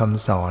ฟังค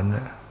ำสอน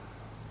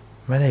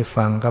ไม่ได้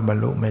ฟังก็บรร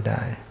ลุไม่ไ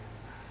ด้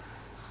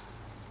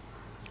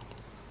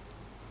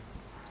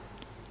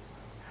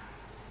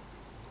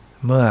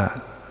เมื่อ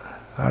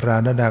อารา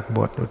ลดาบ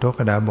ทอุทธก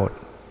ดาบท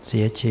เสี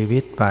ยชีวิ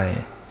ตไป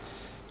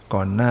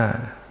ก่อนหน้าพ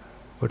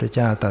ระพุทธเ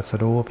จ้าตรัส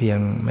รู้เพียง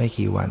ไม่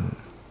กี่วัน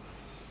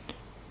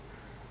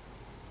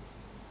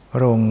พ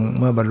ระองค์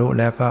เมื่อบรรลุ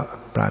แล้วก็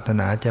ปรารถ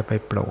นาจะไป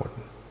โปรด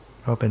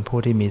เพราะเป็นผู้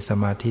ที่มีส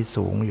มาธิ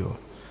สูงอยู่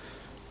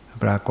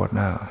ปรากฏ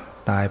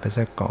ตายไปซ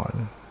ะก่อน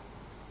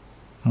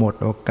หมด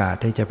โอกาส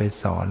ที่จะไป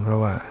สอนเพรา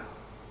ะว่า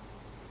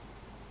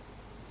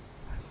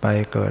ไป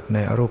เกิดใน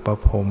อรูป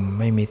ภพ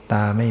ไม่มีต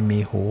าไม่มี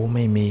หูไ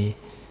ม่มี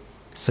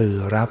สื่อ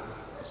รับ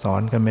สอ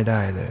นกันไม่ไ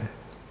ด้เลย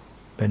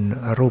เป็น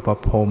อรูป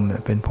ภพ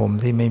เป็นภพ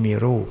ที่ไม่มี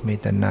รูปมี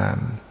แต่นาม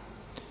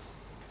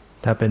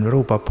ถ้าเป็นรู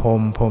ปประพร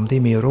มพรม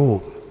ที่มีรูป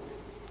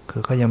คื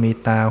อเขายังมี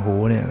ตาหู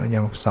เนี่ย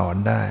ยังสอน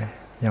ได้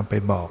ยังไป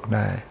บอกไ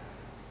ด้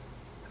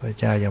พระ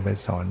เจ้ายังไป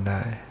สอนไ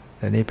ด้แ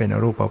ต่นี่เป็นอ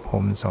รูปประพร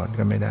มสอน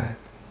ก็ไม่ได้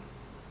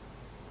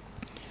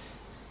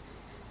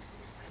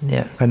เนี่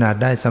ยขนาด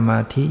ได้สมา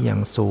ธิอย่า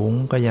งสูง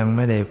ก็ยังไ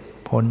ม่ได้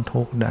พ้น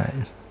ทุกข์ได้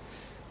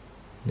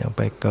ยังไ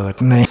ปเกิด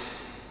ใน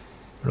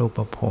รูปป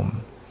ระพรม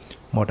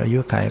หมดอายุ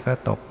ขัยก็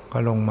ตกก็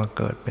ลงมา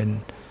เกิดเป็น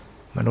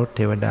มนุษย์เ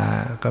ทวดา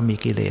ก็มี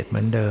กิเลสเห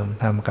มือนเดิม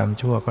ทำกรรม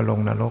ชั่วก็ลง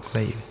นรกไ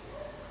ด้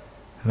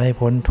ไม่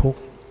พ้นทุก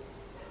ข์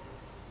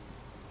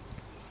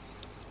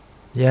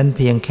ยันเ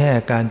พียงแค่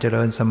การเจ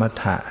ริญสม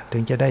ถะถึ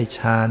งจะได้ฌ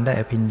านได้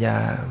อภิญญา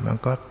มัน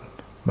ก็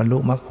บรรลุ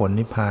มรรคผล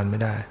นิพพานไม่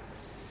ได้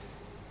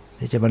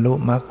ที่จะบรรลุ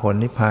มรรคผล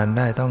นิพพานไ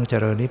ด้ต้องเจ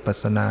ริญวิปัส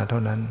สนาเท่า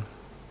นั้น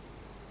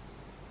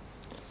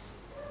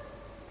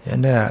ยั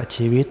นเนี่ย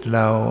ชีวิตเร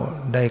า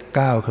ได้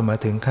ก้าวขึ้นมา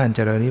ถึงขั้นเจ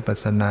ริญวิปัส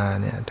สนา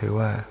เนี่ยถือ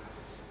ว่า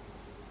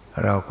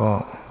เราก็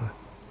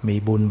มี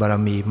บุญบาร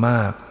มีม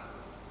าก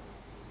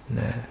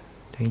นะ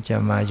ถึงจะ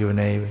มาอยู่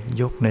ใน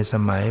ยุคในส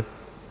มัย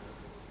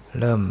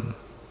เริ่ม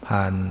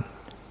ผ่าน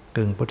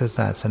กึ่งพุทธศ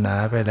าสนา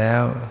ไปแล้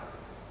ว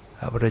พ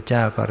ระพุทธเจ้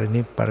าก็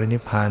ปรินิ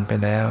พพานไป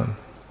แล้ว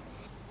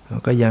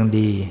ก็ยัง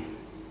ดี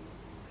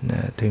น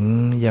ะถึง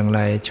อย่างไร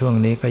ช่วง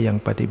นี้ก็ยัง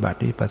ปฏิบัติ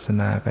วิปัสส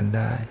นากันไ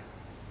ด้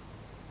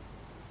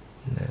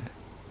นะ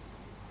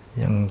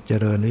ยังเจ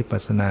ริญวิปั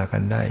สสนากั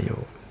นได้อ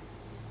ยู่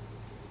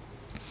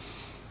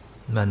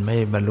มันไม่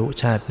บรรลุ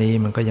ชาตินี้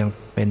มันก็ยัง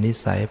เป็นนิ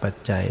สัยปัจ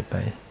จัยไป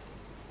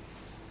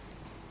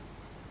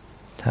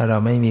ถ้าเรา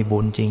ไม่มีบุ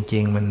ญจริ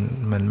งๆ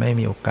มันไม่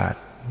มีโอกาส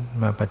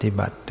มาปฏิ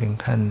บัติถึง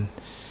ขั้น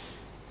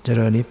เจ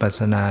ริญวิปัสส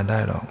นาได้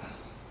หรอก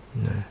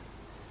นะ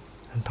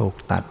ถูก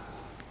ตัด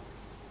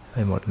ไป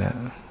หมดแล้ว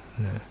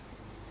นะ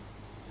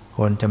ค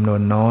นจำนว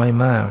นน้อย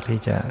มากที่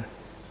จะ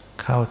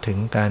เข้าถึง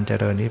การเจ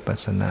ริญวิปัส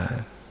สนา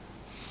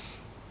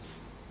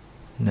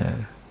นะ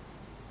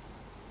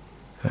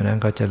เพราะนั้น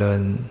ก็เจริญ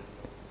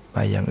ไป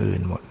อย่างอื่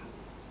นหมด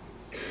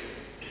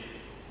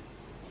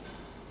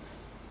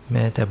แ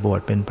ม้แต่บวช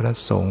เป็นพระ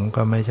สงฆ์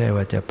ก็ไม่ใช่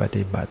ว่าจะป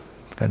ฏิบัติ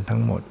กันทั้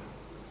งหมด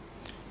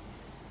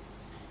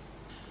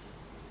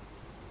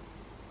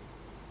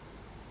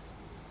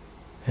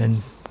เพราะฉะนั้น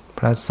พ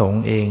ระสง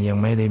ฆ์เองยัง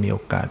ไม่ได้มีโอ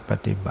กาสป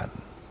ฏิบัติ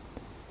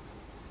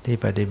ที่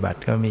ปฏิบัติ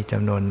ก็มีจ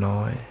ำนวนน้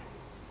อย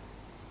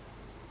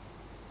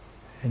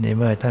อันนี้เ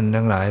มื่อท่าน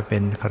ทั้งหลายเป็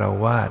นฆรา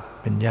วาส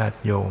เป็นญาติ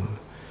โยม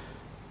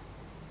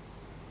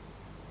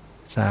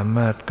สาม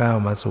ารถก้าว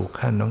มาสู่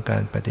ขั้นของกา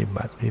รปฏิ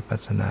บัติวิปัส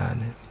สนา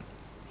เนี่ย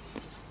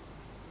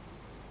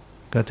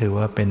ก็ถือ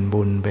ว่าเป็น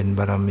บุญเป็นบ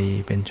ารมี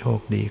เป็นโชค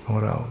ดีของ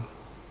เรา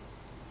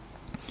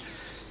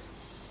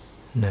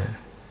นะ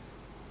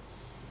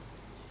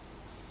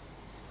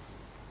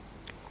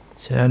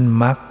ฉะนั้น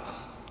มร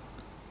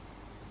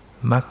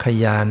รค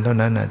ญาณเท่า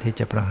นั้นนะที่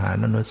จะประหาร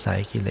อนุสั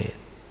ยกิเลส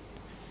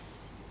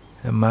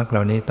มรรคเห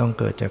ล่านี้ต้อง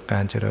เกิดจากกา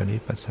รเจริญ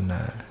วิปัสสน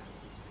า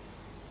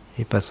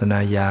วิปัสสนา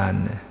ญาณ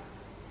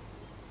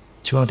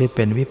ช่วงที่เ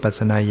ป็นวิปัสส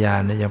นาญา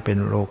ณเนี่ยยังเป็น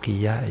โลกี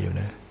ยะอยู่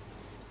นะ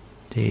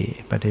ที่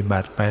ปฏิบั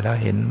ติไปแล้ว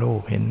เห็นรู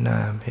ปเห็นน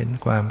ามเห็น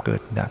ความเกิ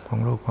ดดับของ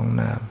รูปของ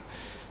นาม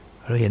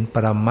หรือเห็นป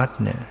รมัตถ์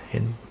เนี่ยเห็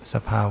นส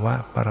ภาวะ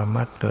ปร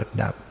มัตถ์เกิด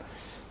ดับ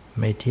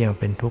ไม่เที่ยง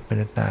เป็นทุกข์เป็น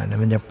อนัตตาเนี่ย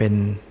มันยังเ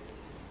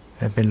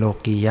ป็นโล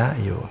กียะ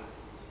อยู่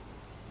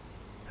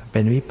เป็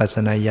นวิปัสส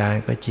นาญาณ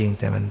ก็จริง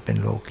แต่มันเป็น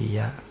โลกีย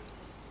ะ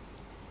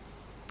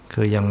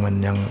คือมัน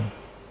ยัง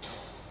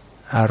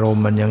อารม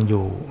ณ์มันยังอ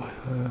ยู่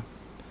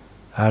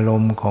อาร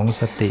มณ์ของ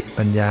สติ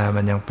ปัญญา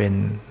มันยังเป็น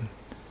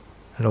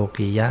โล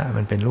กียะ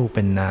มันเป็นรูปเ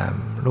ป็นนาม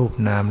รูป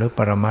นามหรือป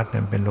รมัตถ์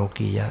มันเป็นโล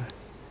กียะ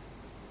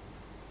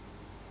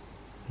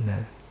น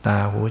ะตา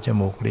หูจ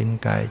มูกลิ้น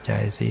กายใจ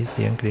สีเ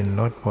สียงกลิ่น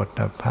รสโผฏ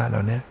ฐัพพะเหล่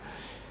านี้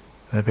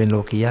มันเป็นโล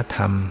กียธ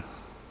รรม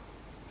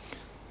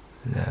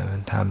นะมั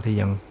นธรรมที่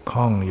ยังค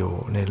ล้องอยู่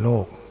ในโล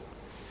ก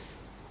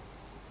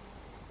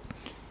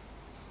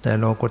แต่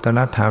โลกุตตร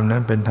ธรรมนั้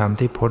นเป็นธรรม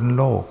ที่พ้น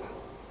โลก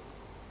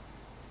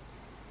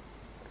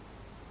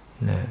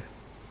นะ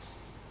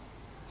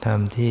ธรรม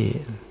ที่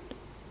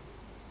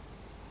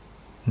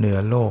เหนือ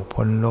โลก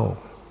พ้นโลก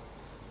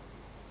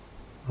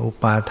อุ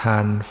ปาทา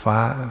นฟ้า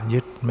ยึ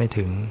ดไม่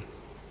ถึง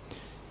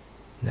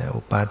นะ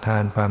อุปาทา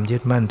นความยึ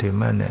ดมั่นถือ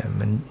มั่นเนี่ย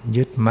มัน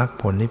ยึดมรรค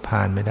ผลนิพพ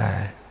านไม่ได้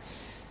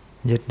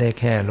ยึดได้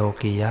แค่โล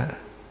กียะ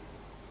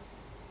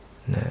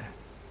นะ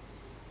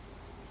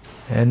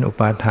ฉะนั้นอุ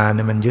ปาทานเ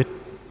นี่ยมัน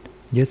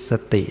ยึดส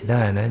ติไ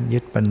ด้นะยึ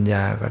ดปัญญ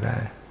าก็ได้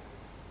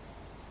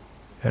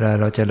เวลา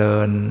เราเจริ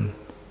ญ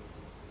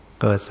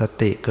เกิดส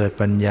ติเกิด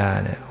ปัญญา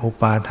เนี่ยอุ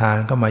ปาทาน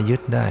ก็มายึ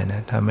ดได้น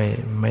ะถ้า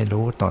ไม่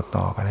รู้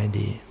ต่อกันให้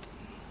ดี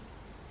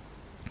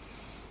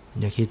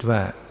อย่าคิดว่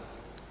า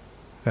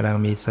กำลัง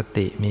มีส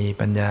ติมี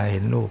ปัญญาเห็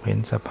นรูปเห็น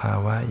สภา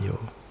วะอยู่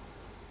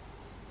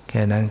แ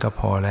ค่นั้นก็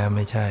พอแล้วไ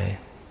ม่ใช่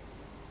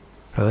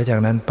เผลอจาก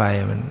นั้นไป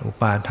มันอุ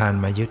ปาทาน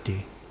มายึดอี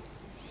ก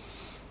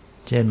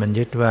เช่นมัน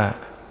ยึดว่า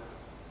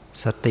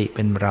สติเ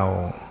ป็นเรา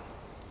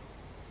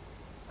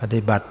ป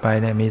ฏิบัติไป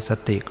เนี่ยมีส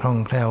ติคล่อง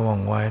แคล่วว่อ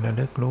งไวระ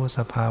ลึกรู้ส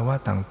ภาวะ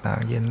ต่าง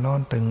ๆเย็นร้อ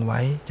นตึงไหว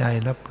ใจ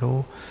รับรู้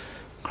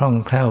คล่อง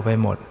แคล่วไป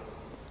หมด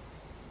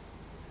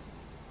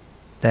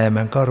แต่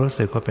มันก็รู้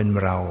สึกว่าเป็น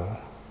เรา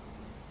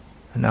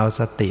มันเอา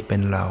สติเป็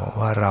นเรา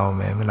ว่าเราแ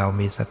ม้เรา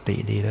มีสติ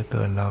ดีเหลือเ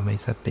กินเรามี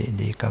สติ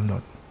ดีกำหน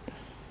ด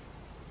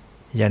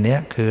อย่างนี้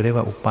คือเรียก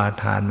ว่าอุปา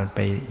ทานมันไป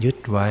ยึด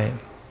ไว้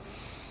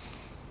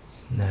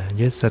นะ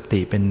ยึดส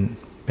ติเ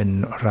ป็น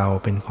เรา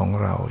เป็นของ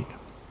เรา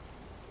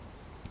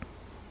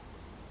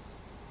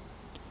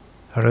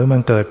หรือมั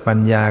นเกิดปัญ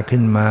ญา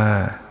ขึ้นมา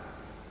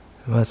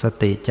เมื่อส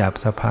ติจับ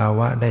สภาว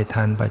ะได้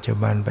ทันปัจจุ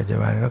บัน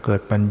ก็เกิ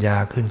ดปัญญา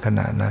ขึ้นข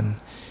ณะนั้น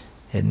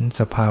เห็น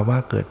สภาวะ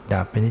เกิด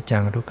ดับเป็นนิจจั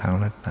งทุกขังอ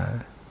นัตตา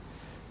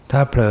ถ้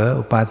าเผลอ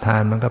อุปาทา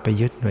นมันก็ไป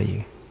ยึดไว้อี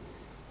ก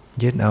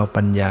ยึดเอา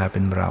ปัญญาเป็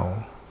นเรา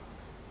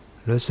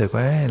รู้สึกว่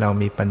าเรา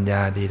มีปัญญ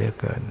าดีเหลือ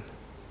เกิน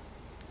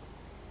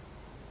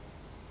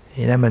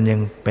นี่นะมันยัง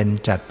เป็น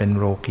จัดเป็น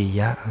โลกี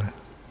ยะ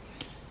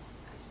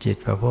จิต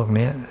กับพวก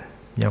นี้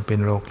ยังเป็น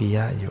โลกีย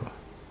ะอยู่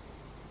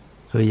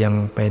คือยัง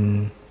เป็น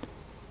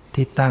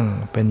ที่ตั้ง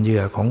เป็นเหยื่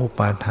อของอุป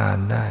าทาน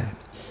ได้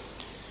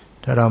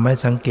ถ้าเราไม่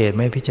สังเกต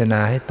ไม่พิจารณ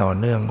าให้ต่อ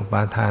เนื่องอุป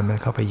าทานมัน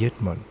เข้าไปยึด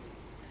หมด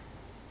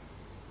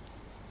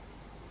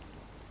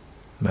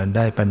มันไ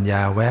ด้ปัญญ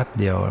าแวบ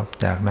เดียว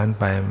จากนั้น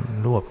ไป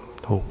รวบ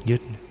ถูกยึ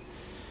ด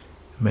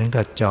เหมือน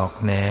กับจอก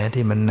แหน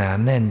ที่มันหนา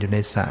แน่นอยู่ใน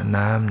สระ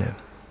น้ำเนี่ย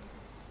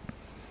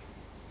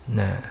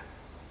นะ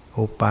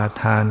อุปา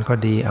ทานก็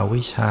ดีอ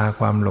วิชชา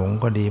ความหลง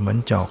ก็ดีเหมือน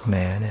จอกแหน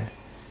เนี่ย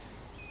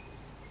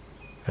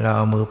เราเ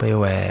อามือไป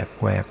แหวก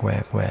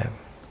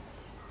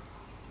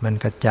มัน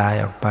กระจาย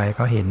ออกไป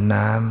ก็เห็น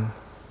น้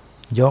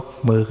ำยก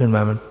มือขึ้นม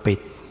ามันปิด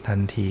ทัน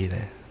ทีเล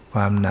ยคว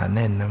ามหนาแ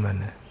น่นนะมัน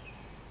น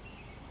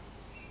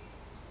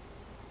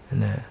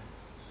ะ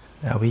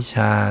อวิชช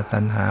าตั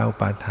ณหาอุ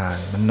ปาทาน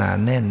มันหนา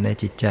แน่นใน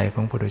จิตใจข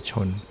องปุถุช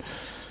น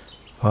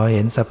พอเ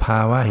ห็นสภา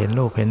วะเห็น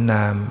รูปเห็นน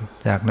าม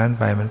จากนั้น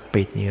ไปมัน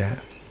ปิดอีกแล้ว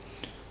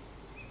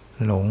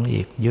หลง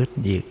อีกยึด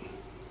อีก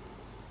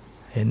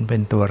เห็นเป็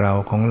นตัวเรา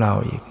ของเรา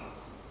อีก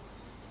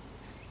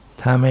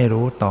ถ้าไม่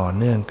รู้ต่อ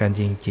เนื่องกัน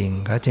จริง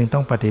ๆเขาจึงต้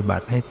องปฏิบั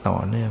ติให้ต่อ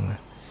เนื่อง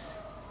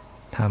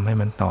ทำให้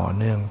มันต่อ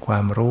เนื่องควา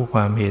มรู้คว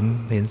ามเ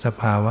ห็นส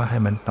ภาวะให้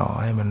มันต่อ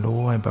ให้มันรู้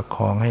ให้ประค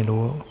องให้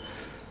รู้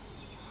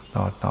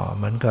ต่อเ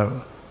หมือนกับ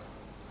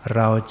เ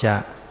ราจะ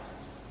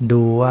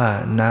ดูว่า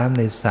น้ำใ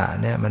นสระ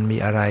เนี่ยมันมี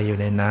อะไรอยู่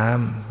ในน้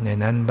ำใน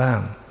นั้นบ้าง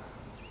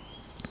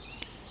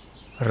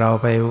เรา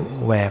ไป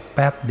แหวกแ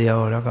ป๊บเดียว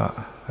แล้วก็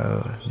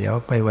เดี๋ยว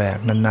ไปแหวก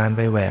นานๆไ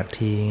ปแหวก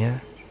ทีเงี้ย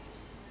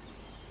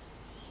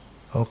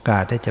โอกา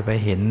สที่จะไป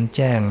เห็นแ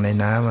จ้งใน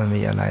น้ำมัน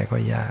มีอะไรก็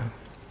ยาก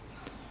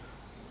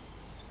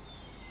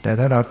แต่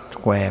ถ้าเรา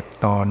แหวก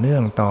ต่อเนื่อ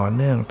ง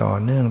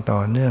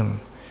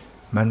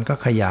มันก็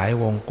ขยาย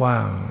วงกว้า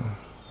ง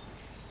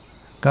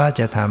ก็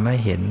จะทำให้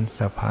เห็น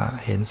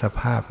ส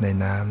ภาพใน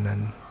น้ำนั้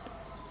น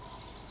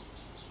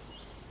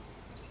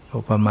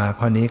อุปมา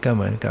ข้อนี้ก็เ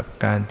หมือนกับ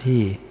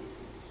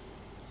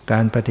กา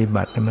รปฏิ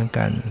บัติเหมือน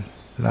กัน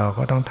เรา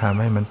ก็ต้องทำ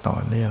ให้มันต่อ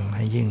เนื่องใ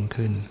ห้ยิ่ง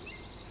ขึ้น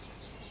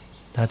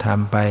ถ้าท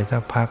ำไปสั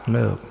กพักเ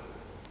ลิก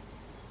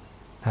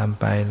ผ่า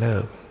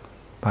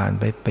น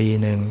ไปปี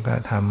หนึ่งก็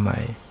ทำใหม่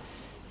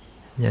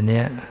อย่างเ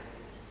นี้ย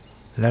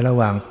แล้วระ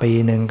หว่างปี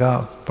หนึ่งก็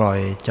ปล่อย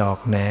จอก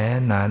แหน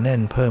หนาแน่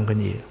นเพิ่มขึ้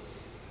นอีก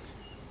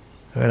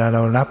เวลาเร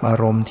ารับอา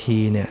รมณ์ที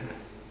เนี่ย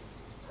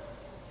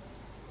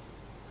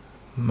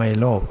ไม่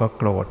โลภก็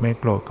โกรธไม่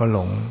โกรธก็หล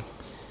ง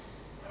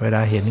เวล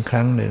าเห็นค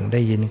รั้งหนึ่งไ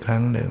ด้ยินครั้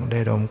งหนึ่งได้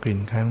ดมกลิ่น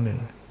ครั้งหนึ่ง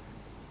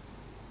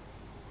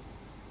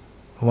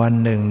วัน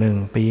หนึ่ง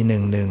ปีหนึ่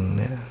งเ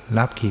นี่ย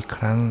รับกี่ค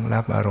รั้งรั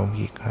บอารมณ์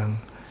กี่ครั้ง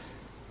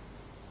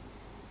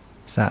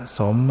สะส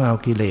มเอา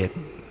กิเลส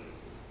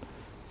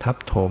ทับ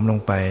ถมลง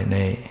ไปใน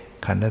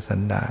ขันธสั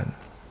นดาน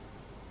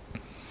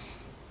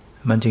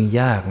มันจึง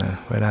ยากนะ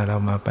เวลาเรา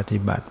มาปฏิ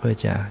บัติเพื่อ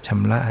จะช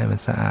ำระให้มัน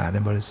สะอาดแล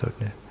ะบริสุทธิ์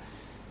เนี่ย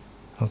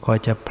คอย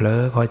จะเผล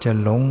อคอยจะ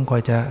หลงคอ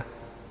ยจะ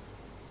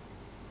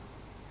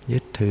ยึ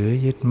ดถือ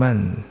ยึดมั่น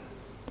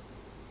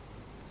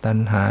ตัณ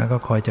หาก็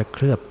คอยจะเค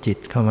ลือบจิต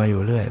เข้ามาอ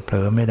ยู่เรื่อยเผล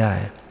อไม่ได้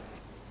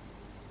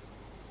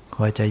ค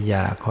อยจะอย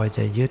ากคอยจ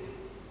ะยึด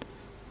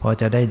พอ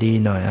จะได้ดี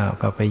หน่อย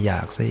ก็ไปอย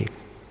ากซะอีก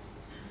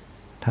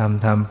ท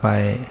ำไป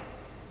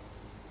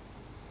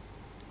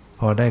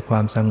พอได้คว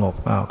ามสงบ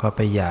ก็ไ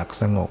ปอยาก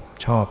สงบ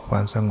ชอบคว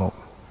ามสงบ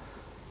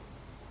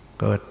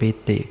เกิดปิ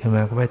ติขึ้นม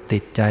าก็ไปติ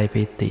ดใจ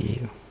ปิติ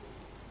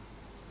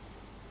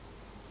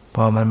พ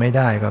อมันไม่ไ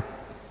ด้ก็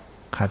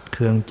ขัดเ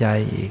คืองใจ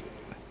อีก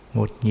ห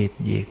งุดหงิด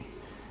อีก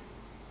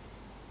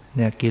เ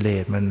นี่ยกิเล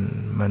ส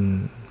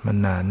มัน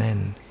หนาแน่น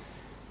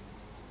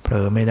เผล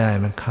อไม่ได้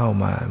มันเข้า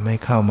มาไม่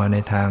เข้ามาใน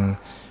ทาง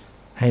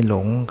ให้หล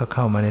งก็เ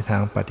ข้ามาในทา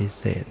งปฏิ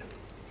เสธ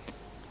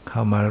เข้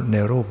ามาใน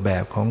รูปแบ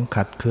บของ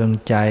ขัดเคือง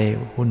ใจ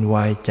วุ่นว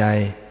ายใจ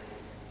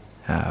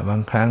บา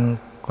งครั้ง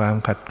ความ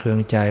ขัดเคือง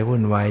ใจวุ่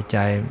นวายใจ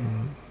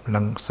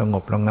สง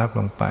บระงับ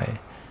ลงไป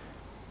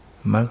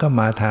มันก็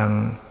มาทาง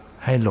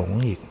ให้หลง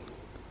อีก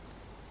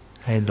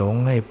ให้หลง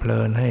ให้เพลิ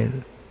นให้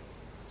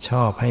ช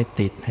อบให้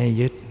ติดให้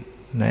ยึด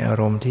ในอา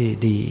รมณ์ที่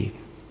ดีอีก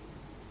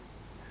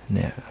เ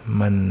นี่ย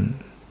มัน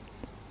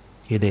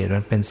กิเลสมั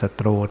นเป็นศั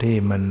ตรูที่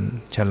มัน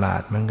ฉลา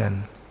ดเหมือนกัน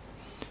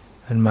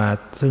มันมา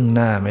ซึ่งห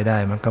น้าไม่ได้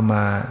มันก็ม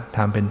าท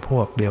ำเป็นพ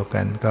วกเดียว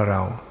กันก็เร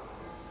า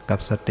กับ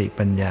สติ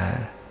ปัญญา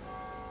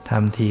ท ท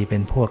ำทีเป็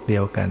นพวกเดี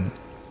ยวกัน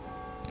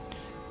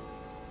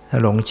ถ้า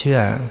หลงเชื่อ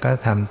ก็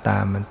ทำตา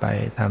มมันไป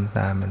ทำต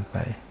ามมันไป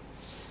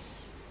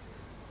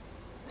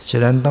ฉ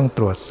ะนั้นต้องต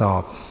รวจสอ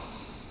บ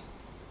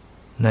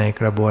ใน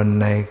กระบวน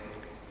ใน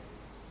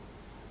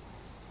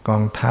กอ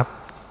งทัพ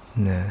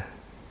นะ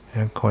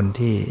คน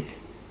ที่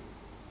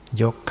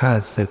ยกข้า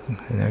ศึก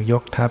ย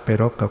กทัพไป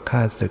รบกับข้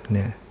าศึกเ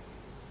นี่ย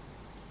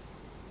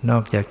นอ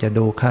กจากจะ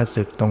ดูข้า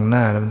ศึกตรงห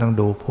น้าแล้วมันต้อง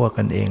ดูพวก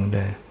กันเอง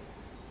ด้วย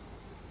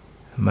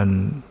มัน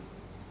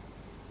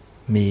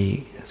มี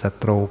ศั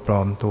ตรูปล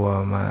อมตัว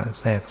มา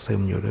แทรกซึ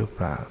มอยู่หรือเป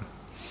ล่า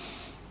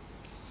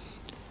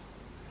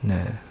น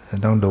ะ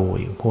ต้องดู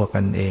อีกพวก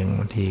กันเองบ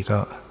างทีก็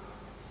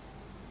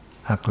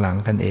หักหลัง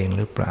กันเอง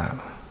หรือเปล่า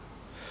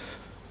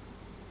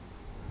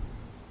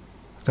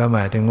ก็หม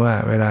ายถึงว่า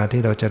เวลา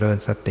ที่เราเจริญ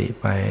สติ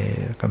ไป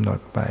กำหนด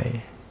ไป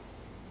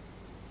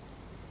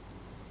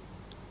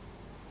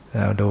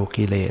เราดู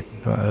กิเลส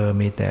ว่า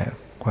มีแต่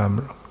ความ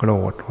โกร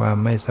ธความ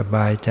ไม่สบ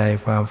ายใจ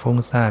ความฟุ้ง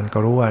ซ่านก็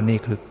รู้ว่านี่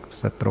คือ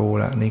ศัตรู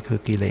ละนี่คือ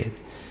กิเลส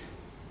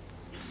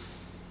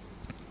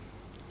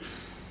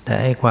แต่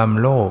ไอ้ความ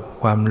โลภ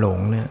ความหลง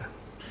เนี่ย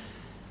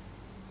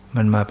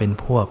มันมาเป็น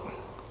พวก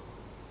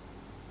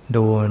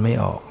ดูมันไม่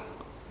ออก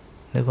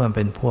นึกว่ามันเ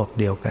ป็นพวก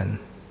เดียวกัน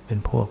เป็น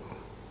พวก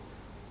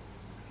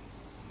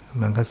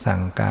มันก็สั่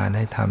งการใ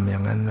ห้ทำอย่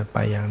างนั้นไป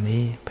อย่าง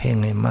นี้เพ่ง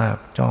ให้มาก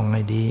จ้องใ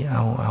ห้ดีเอ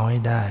าให้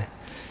ได้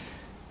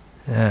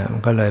มั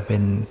นก็เลยเป็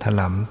นถ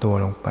ลำตัว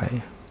ลงไป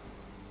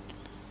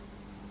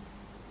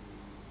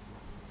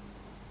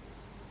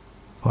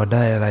พอไ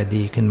ด้อะไร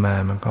ดีขึ้นมา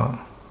มันก็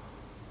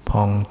พ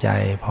องใจ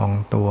พอง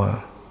ตัว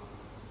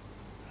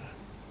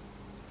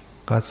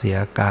ก็เสีย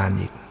การ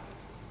อีก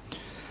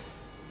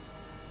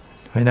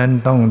เพราะนั้น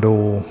ต้องดู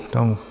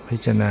ต้องพิ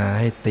จารณาใ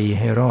ห้ตี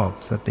ให้รอบ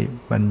สติ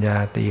ปัญญา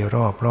ตีร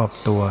อบ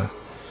ตัว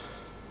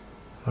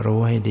รู้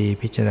ให้ดี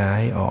พิจารณา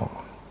ให้ออก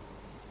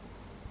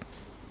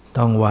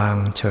ต้องวาง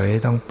เฉย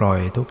ต้องปล่อย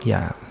ทุกอ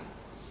ย่าง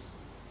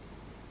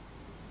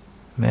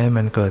แม้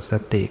มันเกิดส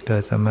ติเกิ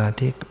ดสมา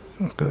ธิ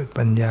เกิด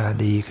ปัญญา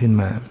ดีขึ้น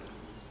มา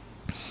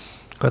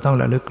ก็ต้อง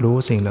ระลึกรู้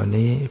สิ่งเหล่า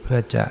นี้เพื่อ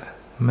จะ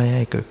ไม่ใ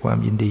ห้เกิดความ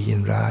ยินดียิ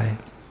นร้าย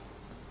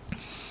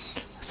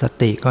ส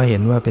ติก็เห็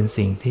นว่าเป็น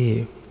สิ่งที่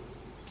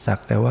สัก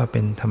แต่ว่าเ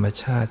ป็นธรรม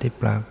ชาติที่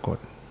ปรากฏ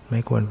ไม่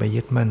ควรไป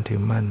ยึดมั่นถื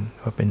อมั่น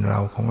ว่าเป็นเรา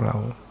ของเรา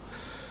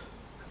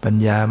ปัญ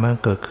ญาเมื่อ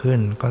เกิดขึ้น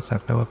ก็สั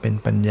กแต่ว่าเป็น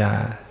ปัญญา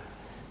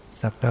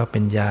สักแต่ว่าเป็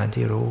นญาณ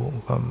ที่รู้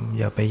ก็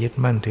อย่าไปยึด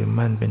มั่นถือ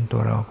มั่นเป็นตั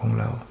วเราของ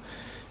เรา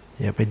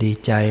อย่าไปดี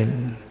ใจ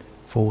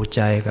ฟูใ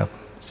จกับ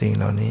สิ่งเ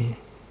หล่านี้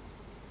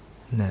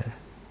นะ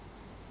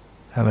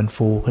ถ้ามัน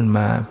ฟูขึ้นม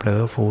าเผล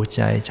อฟูใ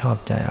จชอบ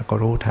ใจก็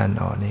รู้ทัน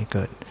นี่เ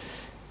กิด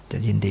จะ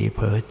ยินดีเผ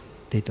ลอ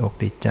ติดอก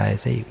ติดใจ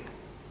ซะอีก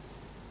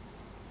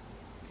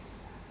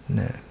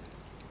นะ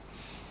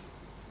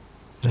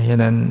เพราะฉะ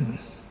นั้น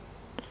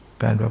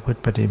การประพฤ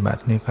ติปฏิบั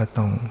ตินี่ก็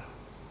ต้อง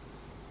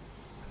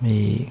มี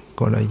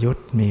กลยุท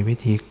ธ์มีวิ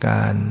ธีก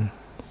าร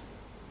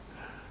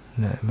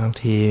นะบาง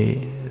ที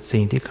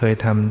สิ่งที่เคย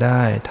ทำไ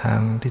ด้ทาง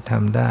ที่ท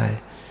ำได้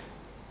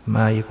ม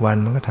าอีกวัน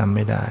มันก็ทำไ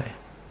ม่ได้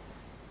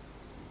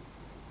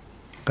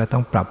ก็ต้อ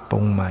งปรับปรุ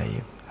งใหม่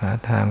หา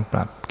ทางป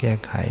รับแก้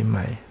ไขให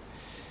ม่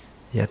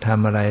อย่าท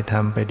ำอะไรท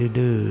ำไป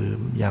ดื้อ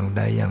ๆอย่างใ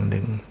ดอย่างห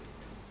นึ่ง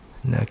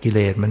นะกิเล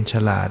สมันฉ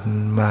ลาด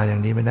มาอย่า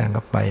งนี้ไม่ได้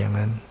ก็ไปอย่าง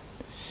นั้น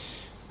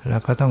แล้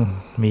วก็ต้อง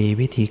มี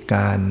วิธีก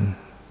าร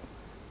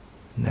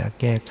นะ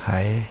แก้ไข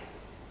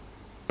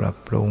ปรับ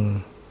ปรุง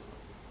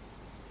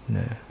น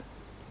ะ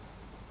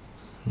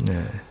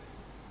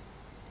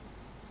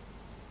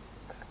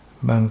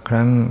บางค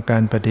รั้งกา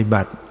รปฏิ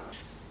บัติ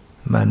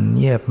มันเ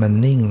งียบมัน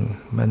นิ่ง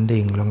มัน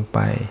ดิ่งลงไป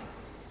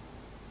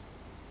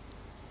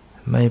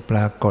ไม่ปร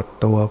ากฏ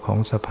ตัวของ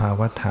สภา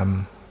วธรรม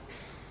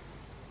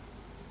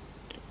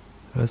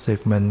รู้สึก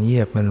มันเงี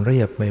ยบมันเรี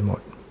ยบไปหม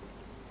ด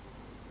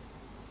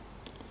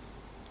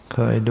เค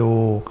ยดู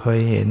เคย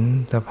เห็น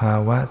สภา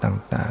วะ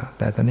ต่างๆแ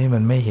ต่ตอนนี้มั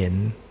นไม่เห็น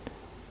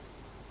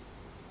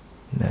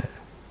นะ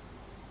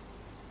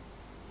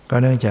ก็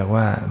เนื่องจาก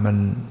ว่า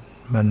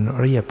มัน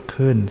เรียบ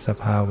ขึ้นส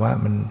ภาวะ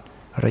มัน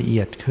ละเอี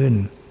ยดขึ้น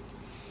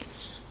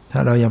ถ้า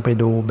เรายังไป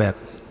ดูแบบ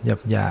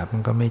หยาบๆมั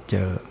นก็ไม่เจ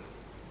อ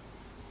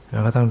เรา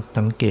ก็ต้อง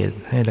สังเกต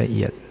ให้ละเ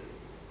อียด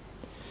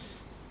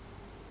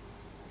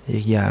อี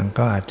กอย่าง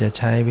ก็อาจจะใ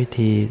ช้วิ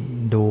ธี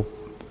ดู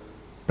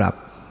ป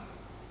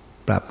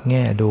รับแ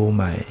ง่ดูใ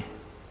หม่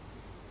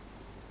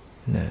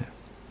นะ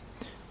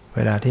เว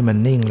ลาที่มัน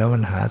นิ่งแล้วมั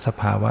นหาส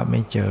ภาวะไ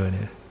ม่เจอเ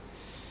นี่ย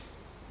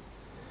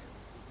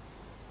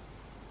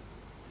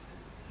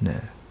น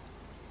ะ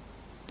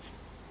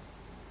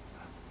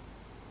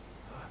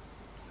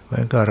มั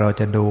นก็เรา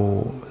จะดู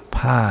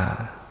ผ้า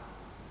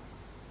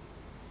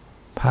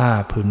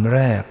ผืนแร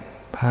ก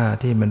ผ้า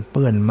ที่มันเ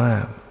ปื้อนมา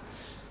ก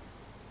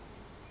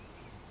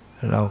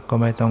เราก็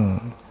ไม่ต้อง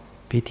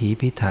พิถี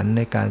พิถันใ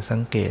นการสั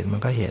งเกตมัน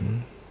ก็เห็น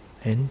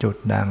จุด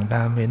ด่างด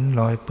ำเห็น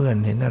รอยเปื้อน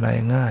เห็นอะไร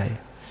ง่าย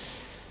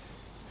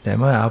แต่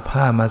เมื่อเอา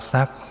ผ้ามา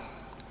ซัก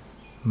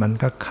มัน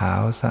ก็ขา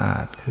วสะอา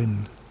ดขึ้น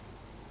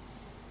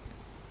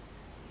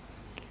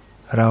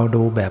เรา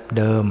ดูแบบ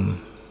เดิม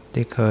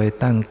ที่เคย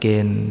ตั้งเก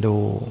ณฑ์ดู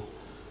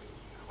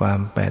ความ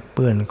แปดเ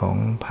ปื้อนของ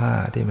ผ้า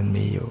ที่มัน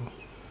มีอยู่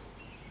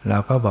เรา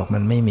ก็บอกมั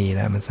นไม่มีแ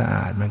ล้วมันสะอ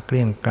าดมันเก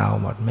ลี้ยงเกลา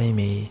หมดไม่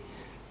มี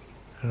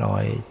รอ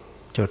ย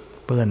จุด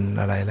เปื้อน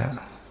อะไรแล้ว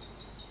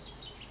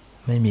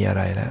ไม่มีอะไ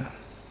รแล้ว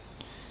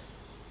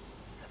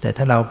แต่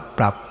ถ้าเราป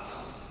รับ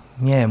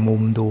แง่มุ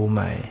มดูให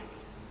ม่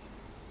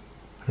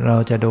เรา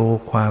จะดู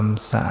ความ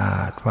สะอา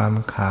ดความ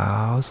ขา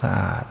วสะ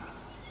อาด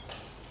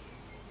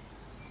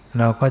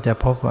เราก็จะ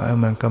พบว่า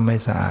มันก็ไม่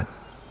สะอาด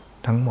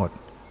ทั้งหมด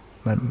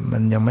มั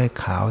นยังไม่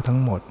ขาวทั้ง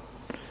หมด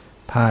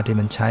ผ้าที่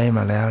มันใช้ม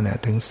าแล้วเนี่ย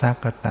ถึงซัก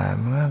ก็ตาม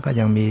มันก็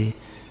ยังมี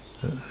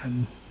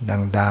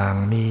ด่าง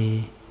ๆมี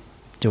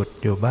จุด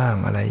อยู่บ้าง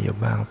อะไรอยู่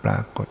บ้างปรา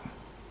กฏ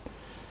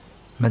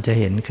มันจะ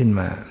เห็นขึ้น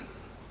มา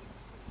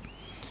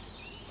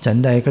ฉัน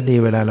ใดก็ดี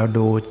เวลาเรา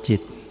ดูจิ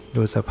ต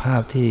ดูสภา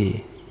พที่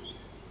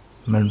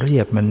มันเรี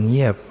ยบมันเ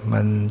งียบมั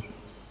น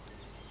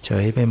เฉ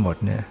ยไปหมด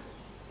เนี่ย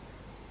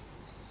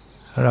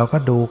เราก็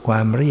ดูคว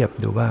ามเรียบ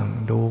ดูบ้าง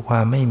ดูคว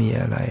ามไม่มี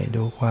อะไร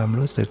ดูความ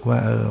รู้สึกว่า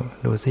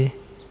ดูสิ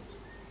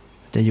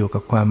จะอยู่กั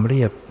บความเ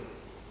รียบ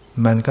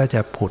มันก็จ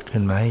ะผุด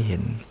ขึ้นมาให้เห็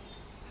น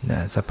นะ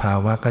สภา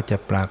วะก็จะ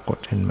ปรากฏ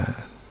ขึ้นมา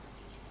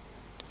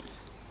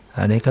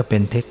อันนี้ก็เป็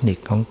นเทคนิค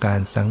ของการ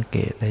สังเก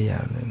ตได้อย่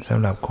างหนึ่งส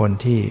ำหรับคน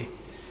ที่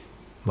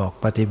บอก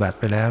ปฏิบัติ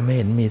ไปแล้วไม่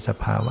เห็นมีส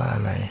ภาวะอ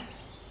ะไร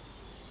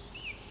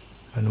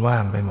มันว่า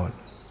งไปหมด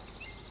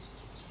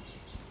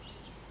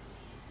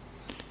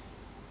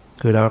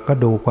คือเราก็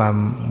ดูความ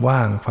ว่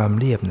างความ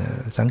เรียบนะ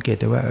สังเกต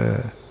ได้ว่า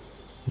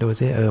ดู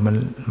ซิ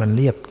มันเ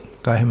รียบ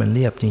ก็ให้มันเ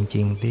รียบจ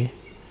ริงๆดิ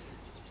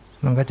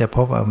มันก็จะพ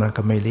บว่ามัน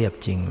ก็ไม่เรียบ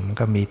จริงมัน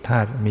ก็มีธา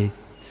ตุ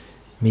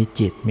มี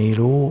จิตมี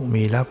รู้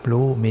มีรับ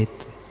รู้มี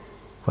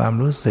ความ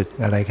รู้สึก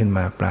อะไรขึ้นม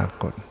าปรา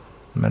กฏ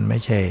มันไม่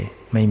ใช่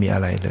ไม่มีอะ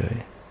ไรเลย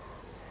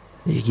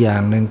อีกอย่า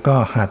งหนึ่งก็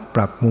หัดป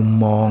รับมุม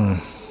มอง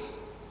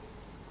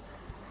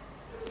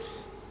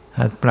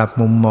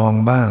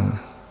บ้าง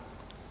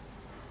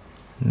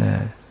นะ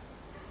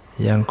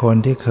อย่างคน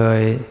ที่เค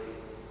ย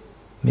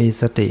มี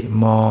สติ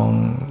มอง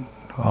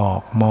ออ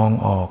ก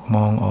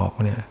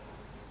เนี่ย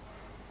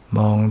ม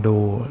องดู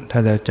ถ้า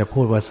เราจะพู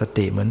ดว่าส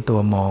ติเหมือนตัว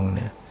มองเ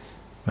นี่ย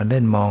มันเ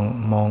ล่นม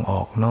องอ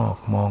อกนอก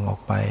มองออ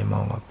กไ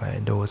ป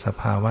ดูส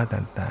ภาวะ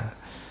ต่าง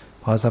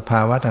ๆพอสภ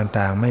าวะ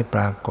ต่างๆไม่ป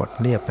รากฏ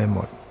เรียบไปหม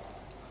ด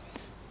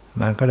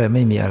มันก็เลยไ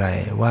ม่มีอะไร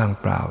ว่าง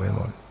เปล่าไปห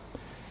มด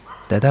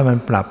แต่ถ้ามัน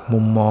ปรับมุ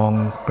มมอง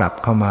กลับ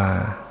เข้ามา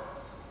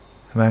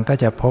มันก็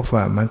จะพบ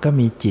ว่ามันก็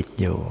มีจิต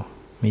อยู่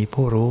มี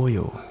ผู้รู้อ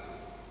ยู่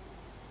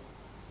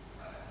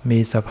มี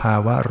สภา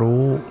วะ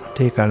รู้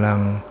ที่กำลัง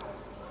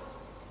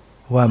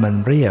ว่ามัน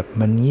เรียบ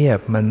มันเงียบ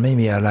มันไม่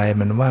มีอะไร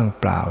มันว่าง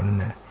เปล่านั่น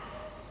แหละ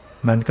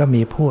มันก็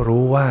มีผู้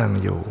รู้ว่าง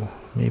อยู่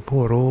มี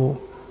ผู้รู้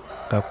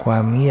กับควา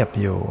มเงียบ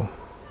อยู่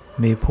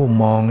มีผู้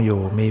มองอ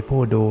ยู่มี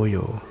ผู้ดูอ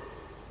ยู่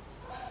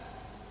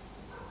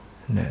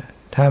เนี่ย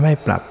ถ้าไม่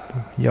ปรับ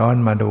ย้อน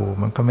มาดู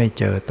มันก็ไม่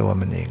เจอตัว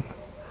มันเอง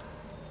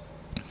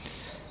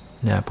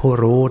เนี่ยผู้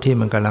รู้ที่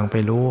มันกำลังไป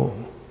รู้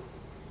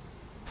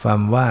ควา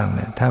มว่างเ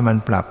นี่ยถ้ามัน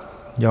ปรับ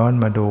ย้อน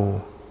มาดู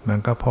มัน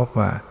ก็พบ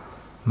ว่า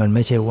มันไ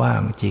ม่ใช่ว่า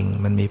งจริง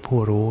มันมีผู้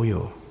รู้อ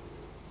ยู่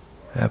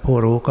ผู้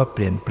รู้ก็เป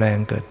ลี่ยนแปลง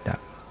เกิดดับ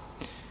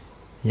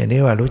อย่าง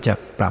นี้ว่ารู้จัก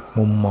ปรับ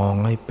มุมมอง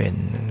ให้เป็น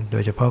โด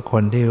ยเฉพาะค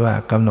นที่ว่า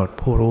กำหนด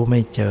ผู้รู้ไ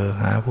ม่เจอ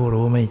หาผู้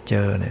รู้ไม่เจ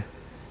อเนี่ย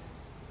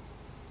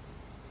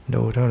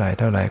ดูเท่าไหร่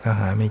ก็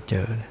หาไม่เจ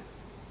อ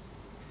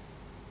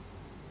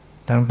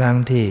ทั้ง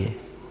ที่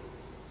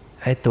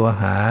ไอ้ตัว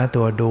หา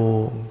ตัวดู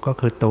ก็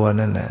คือตัว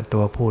นั่นแหละตั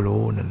วผู้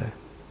รู้นั่นแหละ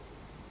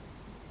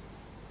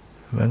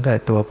เหมือนกับ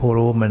ตัวผู้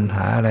รู้มันห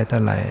าอะไรเท่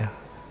าไหร่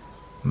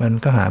มัน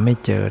ก็หาไม่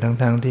เจอ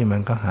ทั้งที่มั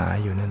นก็หา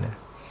อยู่นั่นแหละ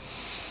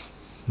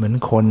เหมือน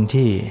คน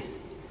ที่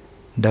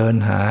เดิน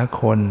หา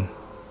คน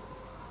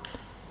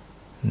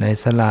ใน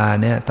ศาลา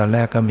เนี่ยตอนแร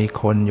กก็มี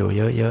คนอยู่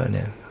เยอะๆเ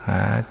นี่ยหา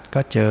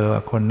ก็เจอ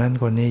คนนั้น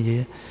คนนี้เยอ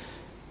ะ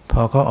พ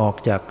อเขาออก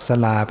จากศา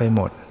ลาไปห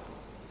มด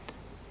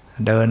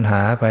เดินห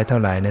าไปเท่า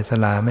ไหร่ในศา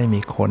ลาไม่มี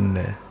คนเ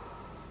ลย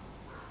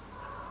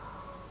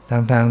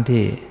ทั้ง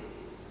ที่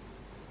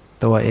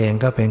ตัวเอง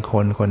ก็เป็นค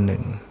นคนหนึ่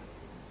ง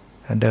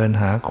เดิน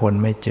หาคน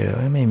ไม่เจอ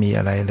ไม่มี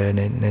อะไรเลย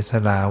ในศา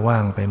ลาว่า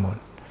งไปหมด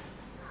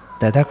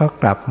แต่ถ้าเขา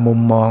กลับมุม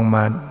มองม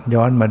า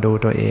ย้อนมาดู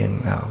ตัวเอง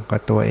ก็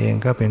ตัวเอง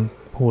ก็เป็น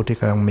ผู้ที่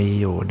กำลังมี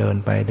อยู่เดิน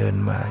ไปเดิน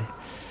มา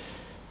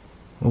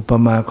อุป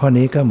มาข้อ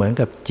นี้ก็เหมือน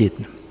กับจิต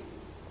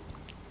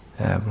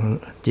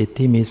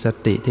ที่มีส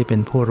ติที่เป็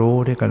นผู้รู้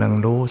ที่กำลัง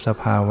รู้ส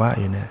ภาวะ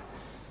อยู่เนี่ย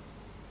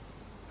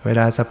เว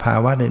ลาสภา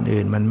วะ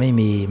อื่นๆมันไม่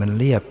มีมัน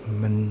เรียบ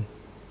มัน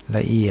ล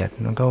ะเอียด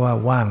มันก็ว่า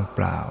ว่างเป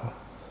ล่า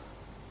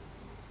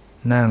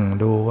นั่ง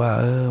ดูว่า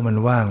มัน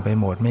ว่างไป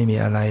หมดไม่มี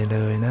อะไรเล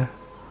ยนะ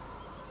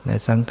ใน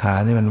สังขาร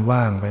นี่มัน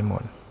ว่างไปหม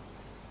ด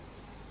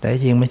แต่จ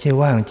ริงไม่ใช่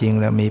ว่างจริง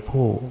แล้วมี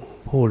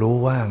ผู้รู้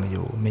ว่างอ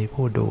ยู่มี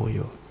ผู้ดูอ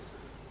ยู่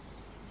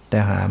แต่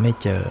หาไม่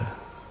เจอ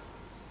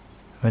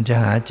มันจะ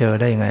หาเจอ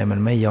ได้ไงมัน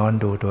ไม่ย้อน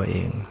ดูตัวเอ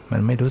งมั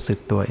นไม่รู้สึก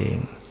ตัวเอง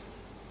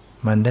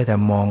มันได้แต่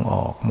มองอ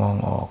อก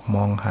ม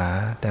องหา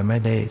แต่ไม่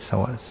ได้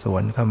สว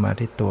นเข้ามา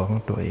ที่ตัวขอ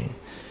งตัวเอง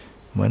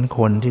เหมือนค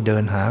นที่เดิ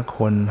นหาค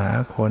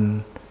น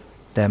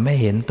แต่ไม่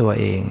เห็นตัว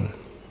เอง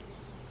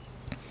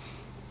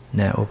เ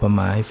นี่ยอุปม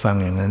าให้ฟัง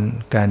อย่างนั้น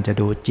การจะ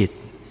ดูจิต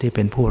ที่เ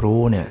ป็นผู้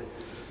รู้เนี่ย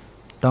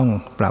ต้อง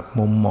ปรับ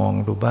มุมมอง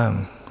ดูบ้าง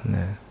น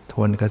ะท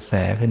วนกระแส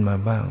ขึ้นมา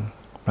บ้าง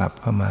ปรับ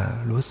เข้ามา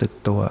รู้สึก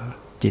ตัว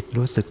จิต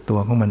รู้สึกตัว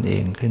ของมันเอ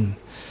งขึ้น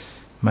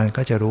มัน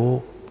ก็จะรู้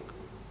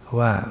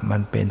ว่ามั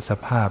นเป็นส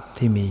ภาพ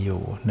ที่มีอ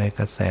ยู่ในก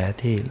ระแส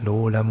ที่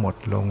รู้แล้วหมด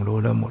ลงรู้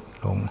แล้วหมด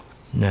ลง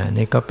นะ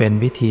นี่ก็เป็น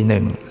วิธีห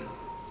นึ่ง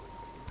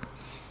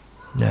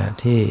นะ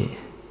ที่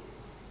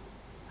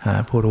หา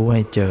ผู้รู้ใ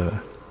ห้เจอ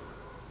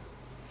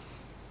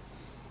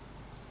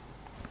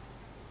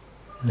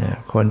นะ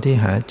คนที่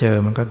หาเจอ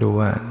มันก็ดู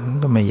ว่ามัน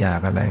ก็ไม่อยาก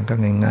อะไรก็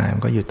ง่ายๆมั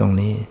นก็อยู่ตรง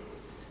นี้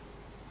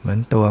เหมือน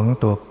ตัวของ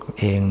ตัว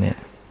เองเนี่ย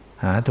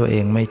หาตัวเอ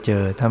งไม่เจ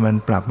อถ้ามัน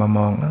ปรับมาม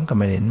องก็ไ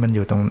ม่เห็นมันอ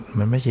ยู่ตรง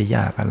มันไม่ใช่ย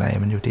ากอะไร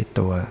มันอยู่ที่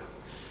ตัว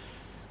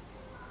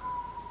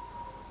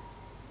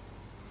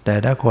แต่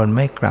ถ้าคนไ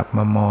ม่กลับม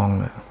ามอง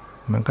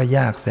มันก็ย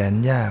ากแสน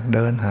ยากเ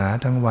ดินหา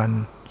ทั้งวัน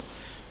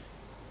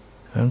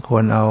บางค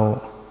นเอา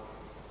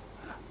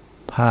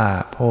ผ้า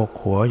โพก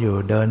หัวอยู่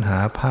เดินหา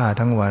ผ้า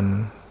ทั้งวัน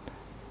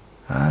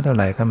หาเท่าไ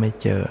หร่ก็ไม่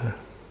เจอ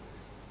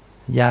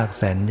ยาก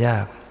แสนยา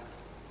ก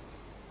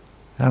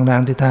ทั้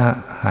งที่ถ้า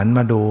หันม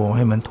าดูใ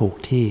ห้มันถูก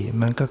ที่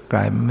มันก็กล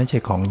ายไม่ใช่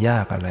ของยา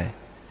กอะไร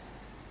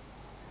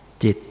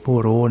จิตผู้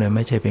รู้เนี่ยไ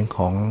ม่ใช่เป็นข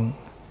อง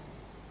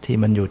ที่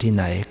มันอยู่ที่ไ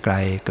หนไกล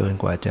เกิน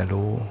กว่าจะ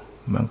รู้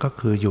มันก็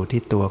คืออยู่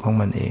ที่ตัวของ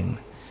มันเอง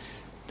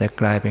แต่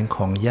กลายเป็นข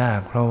องยาก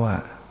เพราะว่า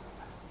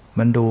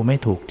มันดูไม่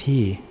ถูก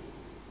ที่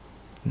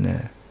นะ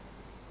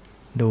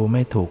ดูไ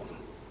ม่ถูก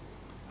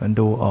มัน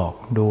ดูออก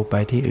ดูไป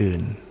ที่อื่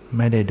นไ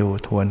ม่ได้ดู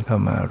ทวนเข้า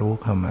มารู้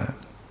เข้ามา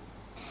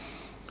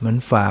เหมือน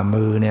ฝ่า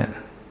มือเนี่ย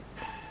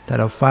ถ้า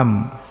เรา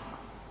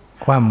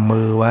คว่ำ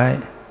มือไว้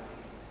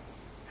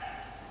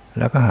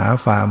แล้วก็หา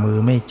ฝ่ามือ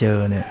ไม่เจอ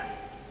เนี่ย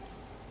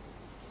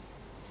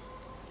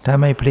ถ้า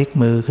ไม่พลิก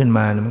มือขึ้นม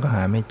ามันก็ห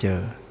าไม่เจอ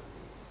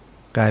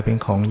กลายเป็น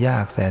ของยา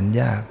กแสน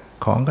ยาก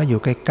ของก็อยู่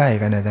ใกล้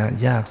ๆกันนะ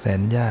ยากแส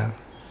นยาก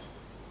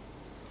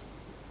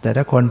แต่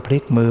ถ้าคนพลิ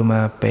กมือม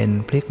าเป็น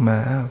พลิกมา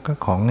ก็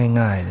ของ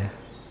ง่ายๆเลย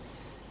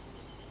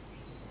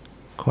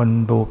คน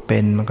ดูเป็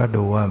นมันก็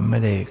ดูว่าไม่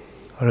ได้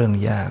เรื่อง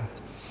ยาก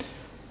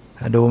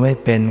ดูไม่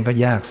เป็นก็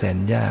ยากแสน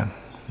ยาก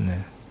น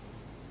ะ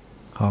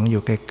ของอ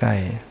ยู่ใกล้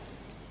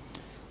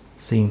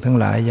ๆสิ่งทั้ง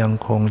หลายยัง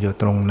คงอยู่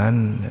ตรงนั้น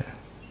น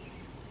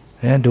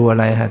ะดูอะ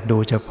ไรหัดดู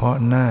เฉพาะ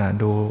หน้า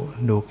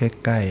ดูใ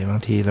กล้ๆบา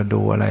งทีเรา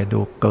ดูอะไร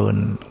ดูเกิน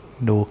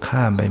ดู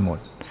ข้ามไปหมด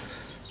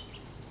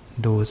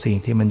ดูสิ่ง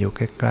ที่มันอยู่ใ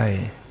กล้ๆ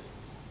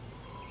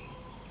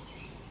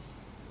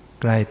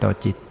ใกล้ต่อ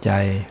จิตใจ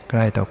ใก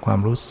ล้ต่อความ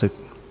รู้สึก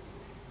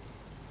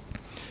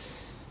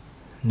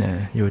นะ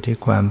อยู่ที่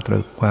ความตรึ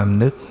กความ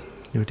นึก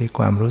อยู่ที่ค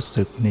วามรู้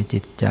สึกในจิ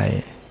ตใจ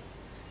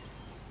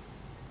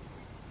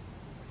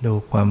ดู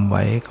ความไหว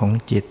ของ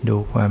จิตดู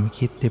ความ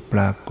คิดที่ป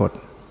รากฏ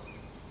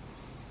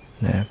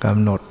นะก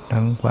ำหนด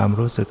ทั้งความ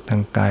รู้สึกทา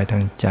งกายทา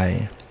งใจ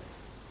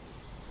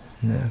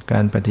นะกา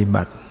รปฏิ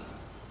บัติ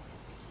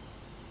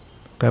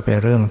ก็เป็น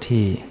เรื่อง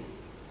ที่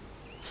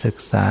ศึก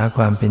ษาค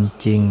วามเป็น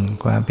จริง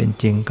ความเป็น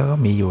จริงก็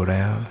มีอยู่แ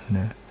ล้วน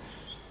ะ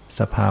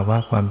สภาวะ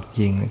ความจ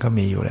ริงก็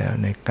มีอยู่แล้ว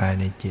ในกาย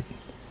ในจิต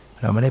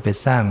เราไม่ได้ไป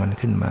สร้างมัน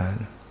ขึ้นมา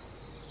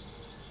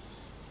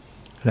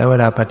แล้วเว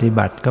ลาปฏิ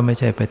บัติก็ไม่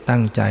ใช่ไปตั้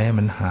งใจให้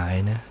มันหาย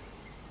นะ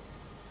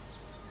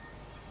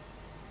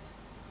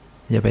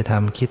อย่าไปท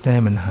ำคิดใ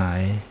ห้มันหา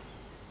ย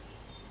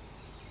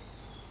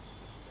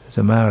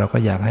ส่วนมากเราก็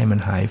อยากให้มัน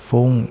หาย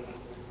ฟุ้ง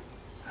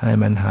ให้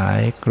มันหาย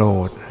โกร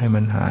ธให้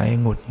มันหาย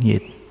หงุดหงิ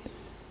ด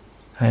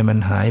ให้มัน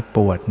หายป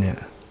วดเนี่ย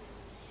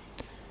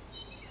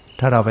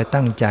ถ้าเราไป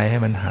ตั้งใจให้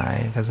มันหาย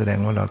ก็แสดง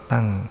ว่าเรา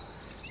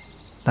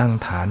ตั้ง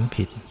ฐาน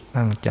ผิด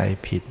ตั้งใจ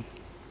ผิด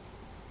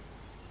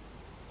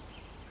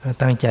ถ้า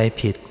ตั้งใจ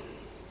ผิด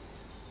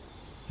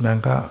มัน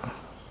ก็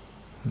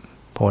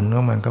ผลข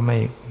องมันก็ไ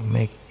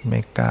ม่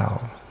ก้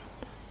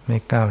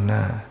าวหน้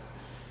า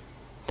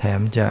แถม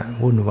จะ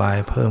วุ่นวาย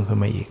เพิ่มขึ้น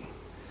มาอีก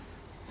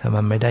ถ้า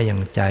มันไม่ได้อย่า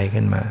งใจ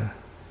ขึ้นมา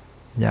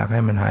อยากใ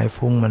ห้มันหาย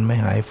ฟุ้งมันไม่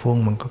หายฟุ้ง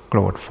มันก็โก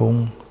รธฟุ้ง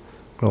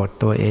โกรธ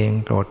ตัวเอง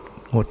โกรธ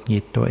หงุดหงิ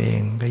ดตัวเอง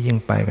ก็ยิ่ง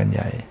ไปกันให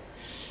ญ่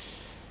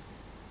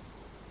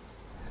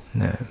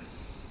นะ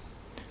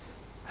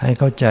ให้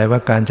เข้าใจว่า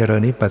การเจริ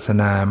ญวิปัสส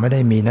นาไม่ได้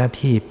มีหน้า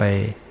ที่ไ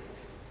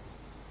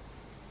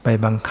ป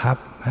บังคับ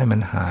ให้มัน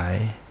หาย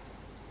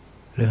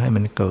หรือให้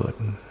มันเกิด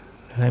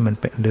หรือให้มั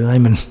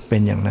นเป็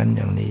นอย่างนั้นอ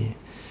ย่างนี้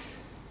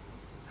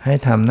ให้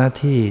ทำหน้า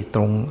ที่ต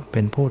รงเ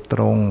ป็นผู้ต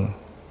ร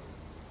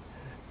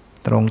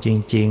งจ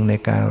ริงๆใน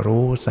การ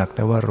รู้สักแ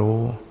ต่ว่ารู้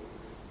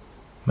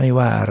ไม่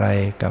ว่าอะไร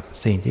กับ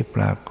สิ่งที่ป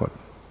รากฏ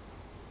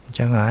จ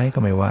ะหายก็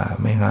ไม่ว่า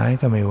ไม่หาย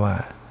ก็ไม่ว่า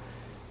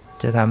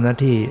จะทำหน้า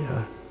ที่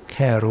แ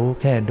ค่รู้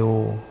แค่ดู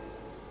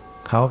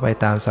เขาไป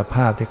ตามสภ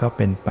าพที่เขาเ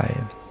ป็นไป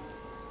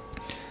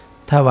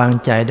ถ้าวาง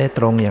ใจได้ต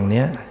รงอย่างเ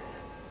นี้ย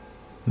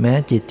แม้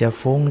จิตจะ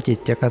ฟุ้งจิต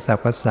จะกระสับ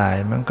กระส่าย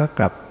มันก็ก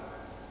ลับ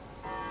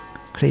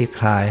คลี่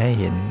คลายให้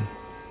เห็น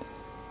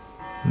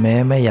แม้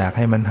ไม่อยากใ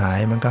ห้มันหาย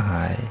มันก็ห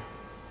าย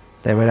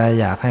แต่เวลา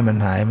อยากให้มัน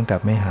หายมันกลั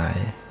บไม่หาย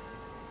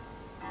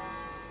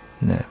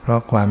เนี่ยเพรา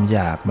ะความอย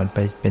ากมันไป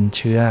เป็นเ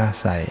ชื้อ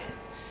ใส่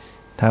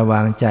ถ้าว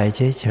างใจ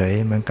เฉย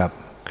ๆมันกลับ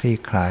คลี่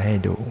คลายให้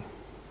ดู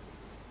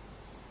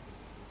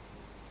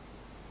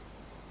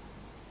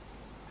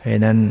เพรา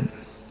ะนั้น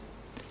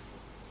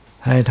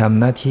ให้ทำ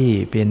หน้าที่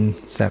เป็น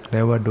สักแ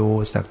ต่ว่าดู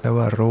สักแต่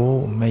ว่ารู้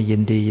ไม่ยิ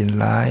นดียิน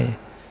ร้าย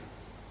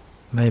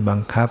ไม่บัง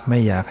คับไม่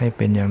อยากให้เ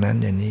ป็นอย่างนั้น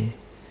อย่างนี้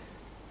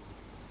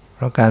เพ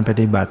ราะการป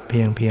ฏิบัติเพี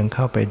ยงเ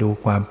ข้าไปดู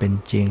ความเป็น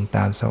จริงต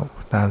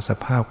ามส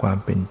ภาพความ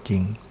เป็นจริ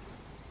ง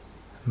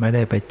ไม่ไ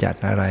ด้ไปจัด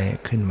อะไร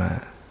ขึ้นมา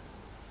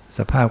ส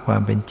ภาพควา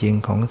มเป็นจริง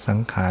ของสัง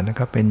ขารนะค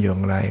รับเป็นอย่า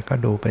งไรก็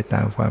ดูไปต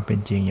ามความเป็น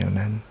จริงอย่าง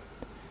นั้น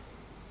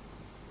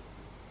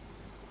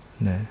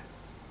นะ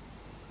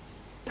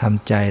ท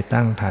ำใจ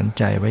ตั้งฐาน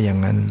ใจไว้อย่าง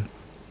นั้น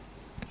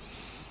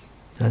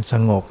ส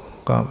งบ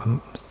ก็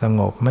สง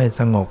บไม่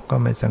สงบก็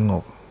ไม่สง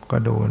บก็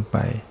ดูมันไป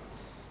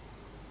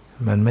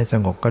มันไม่ส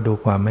งบก็ดู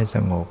ความไม่ส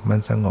งบมัน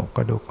สงบ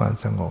ก็ดูความ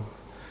สงบ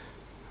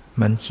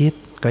มันคิด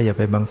ก็อย่าไ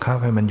ปบังคับ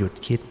ให้มันหยุด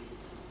คิด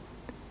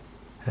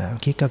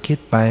คิดก็คิด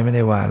ไปไม่ไ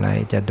ด้ว่าอะไร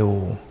จะดู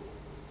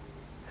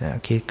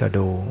คิดก็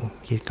ดู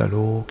คิดก็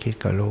รู้คิด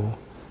ก็รู้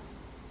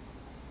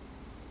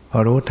พอ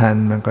รู้ทัน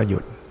มันก็หยุ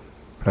ด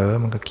เผลอ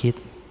มันก็คิด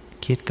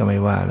ก็ไม่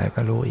ว่าอะไร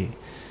ก็รู้อีก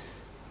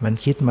มัน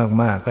คิด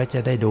มากๆก็จะ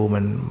ได้ดูมั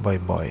น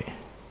บ่อย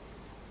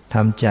ๆท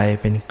ำใจ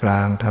เป็นกล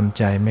างทำ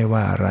ใจไม่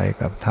ว่าอะไร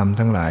กับธรรม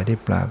ทั้งหลายที่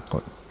ปราก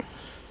ฏ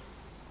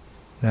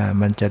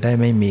มันจะได้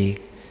ไม่มี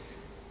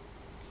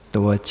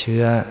ตัวเ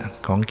ชื้อ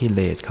ของกิเ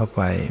ลสเข้าไ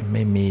ปไ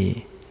ม่มี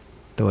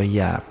ตัวอ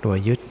ยากตัว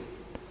ยึด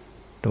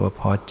ตัว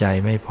พอใจ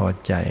ไม่พอ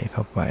ใจเข้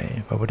าไป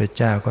พระพุทธ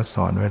เจ้าก็ส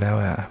อนไว้แล้ว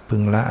ว่าพึ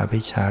งละอ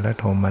ภิชฌาและ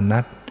โทมนั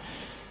ส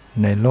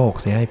ในโลก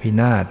เสียให้พิ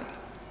นาศ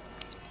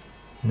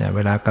เว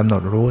ลากำหน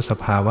ดรู้ส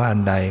ภาวะอั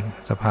นใด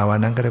สภาวะ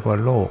นั้นก็เรียกว่า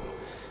โลก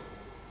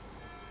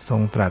ทร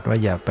งตรัสว่า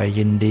อย่าไป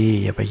ยินดี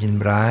อย่าไปยิน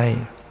ร้าย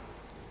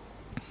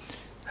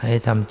ให้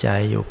ทำใจ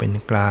อยู่เป็น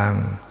กลาง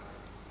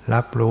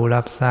รับรู้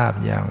รับทราบ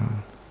อย่าง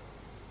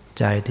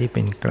ใจที่เ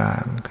ป็นกลา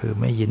งคือ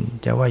ไม่ยิน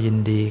จะว่ายิน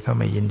ดีก็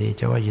ไม่ยินดี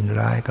จะว่ายิน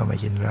ร้ายก็ไม่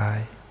ยินร้าย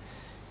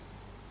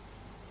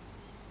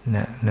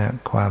นะ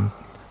ความ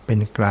เป็น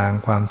กลาง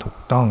ความถูก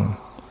ต้อง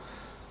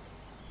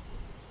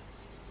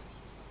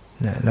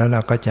นะแล้วเร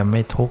าก็จะไ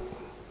ม่ทุกข์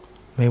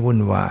ไม่วุ่น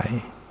วาย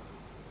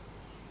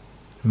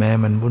แม้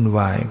มันวุ่นว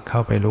ายเข้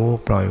าไปรู้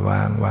ปล่อย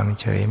วาง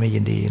เฉยไม่ยิ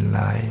นดียิน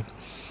ร้าย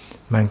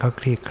มันก็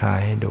คลี่คลา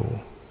ยให้ดู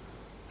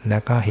แล้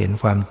วก็เห็น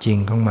ความจริง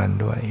ของมัน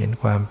ด้วยเห็น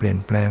ความเปลี่ยน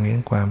แปลงเห็น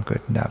ความเกิ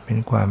ดดับเห็น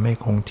ความไม่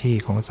คงที่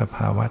ของสภ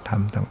าวะธรร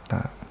ม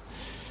ต่าง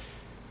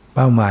ๆเ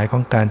ป้าหมายขอ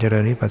งการเจริ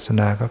ญวิปัสส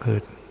นาก็คือ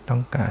ต้อ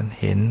งการ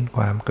เห็นค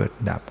วามเกิด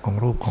ดับของ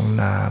รูปของ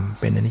นาม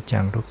เป็นอนิจจั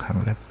งทุกขัง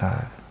อนัตตา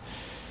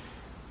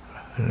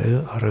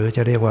หรือจ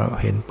ะเรียกว่า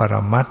เห็นปร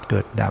มัตถ์เกิ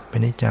ดดับเป็น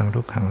อนิจจัง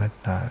ทุกขังอนัต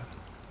ตา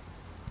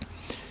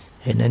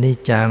เห็นอนิจ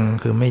จัง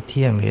คือไม่เ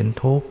ที่ยงเห็น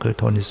ทุกข์คือ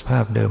ทนสภา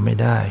พเดิมไม่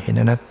ได้เห็น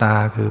อนัตตา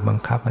คือบัง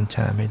คับบัญช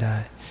าไม่ได้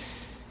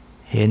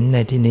เห็นใน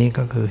ที่นี้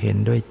ก็คือเห็น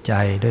ด้วยใจ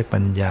ด้วยปั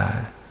ญญา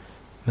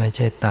ไม่ใ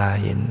ช่ตา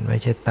เห็นไม่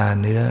ใช่ตา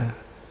เนื้อ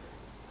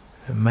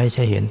ไม่ใ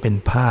ช่เห็นเป็น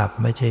ภาพ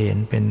ไม่ใช่เห็น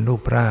เป็นรู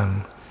ปร่าง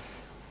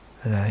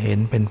เห็น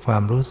เป็นควา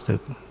มรู้สึ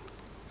ก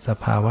ส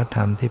ภาวธร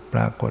รมที่ป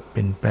รากฏเป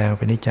ลี่ยนแปลงเ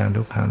ป็นอนิจจัง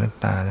ทุกขังอนัต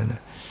ตานั่นน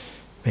ะ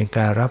เป็นก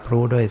ารรับ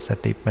รู้ด้วยส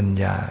ติปัญ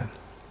ญา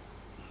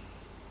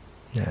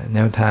แน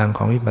วทางข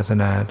องวิปัสส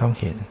นาต้อง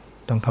เห็น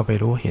ต้องเข้าไป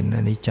รู้เห็นอ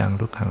นิจจัง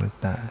ทุกขังอนัต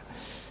ตา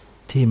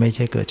ที่ไม่ใ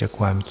ช่เกิดจาก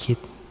ความคิด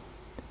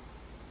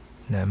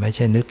ไม่ใ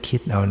ช่นึกคิ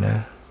ดเอานะ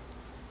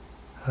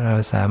เรา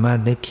สามารถ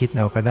นึกคิดเ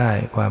อาก็ได้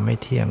ความไม่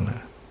เที่ยง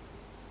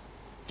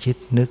คิด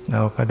นึกเอ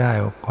าก็ได้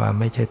ความ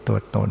ไม่ใช่ตัว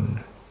ตน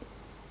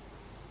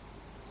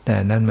แต่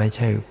นั่นไม่ใ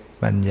ช่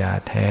ปัญญา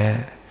แท้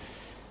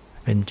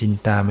เป็นจิน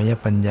ตามย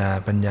ปัญญา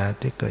ปัญญา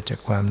ที่เกิดจาก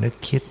ความนึก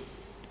คิด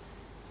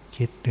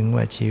ถึง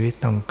ว่าชีวิต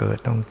ต้องเกิด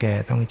ต้องแก่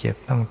ต้องเจ็บ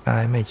ต้องตา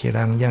ยไม่ใช่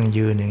รังยั่ง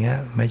ยืนอย่างเงี้ย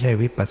ไม่ใช่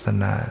วิปัสส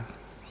นา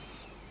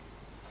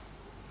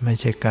ไม่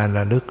ใช่การร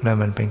ะลึกแล้ว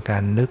มันเป็นกา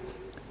รนึก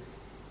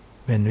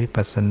เป็นวิ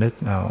ปัสสนึก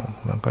เอา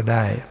มันก็ไ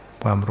ด้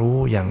ความรู้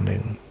อย่างหนึ่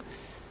ง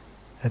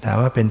แต่ถาม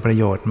ว่าเป็นประ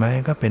โยชน์ไหม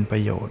ก็เป็นปร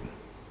ะโยชน์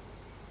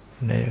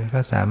ก็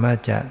สามารถ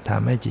จะท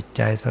ำให้จิตใ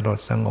จสลด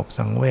สงบ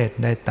สังเวช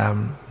ได้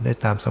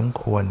ตามสม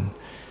ควร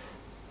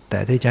แต่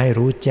ที่จะให้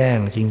รู้แจ้ง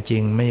จริ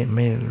งๆ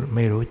ไ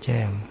ม่รู้แ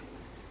จ้ง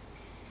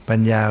ปัญ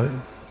ญา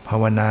ภา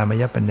วนาม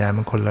ยปัญญา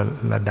มันคนละ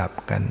ระดับ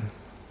กัน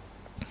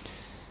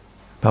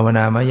ภาวน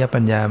ามย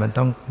ปัญญามัน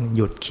ต้องห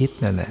ยุดคิด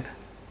นั่นแหละ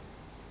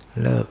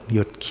เลิกห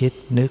ยุดคิด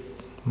นึก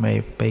ไม่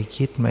ไป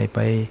คิดไม่ไป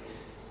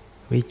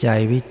วิจัย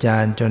วิจา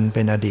รณ์จนเ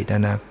ป็นอดีตอ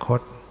นาคต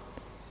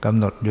กำ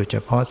หนดอยู่เฉ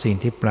พาะสิ่ง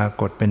ที่ปรา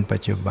กฏเป็นปั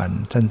จจุบัน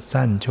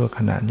สั้นๆชั่วข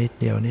ณะนิด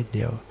เดี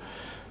ยว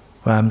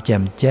ความแจ่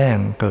มแจ้ง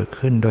เกิด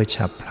ขึ้นโดย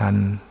ฉับพลัน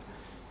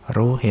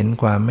รู้เห็น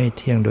ความไม่เ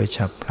ที่ยงโดย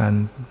ฉับพลัน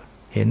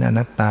เห็นอ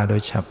นัตตาโด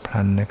ยฉับพ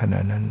ลันในขณะ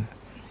นั้น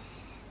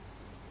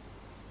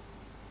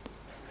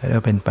แล้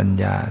วเป็นปัญ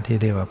ญาที่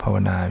เรียกว่าภาว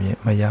นา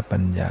มยปั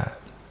ญญา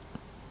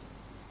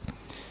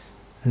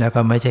แล้ว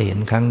ก็ไม่ใช่เห็น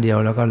ครั้งเดียว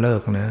แล้วก็เลิ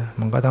กนะ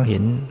มันก็ต้องเห็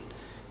น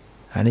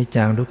อนิจ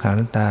จังทุกขังอ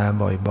นัตตา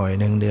บ่อยๆ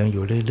เนืองๆอ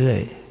ยู่เรื่อย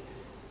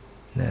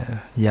ๆนะ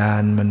ญา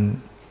ณมัน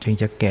จึง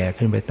จะแก่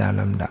ขึ้นไปตาม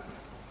ลำดับ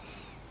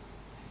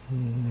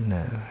น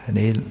ะอัน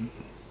นี้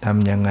ท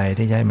ำยังไง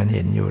ที่จะให้มันเ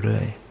ห็นอยู่เรื่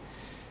อย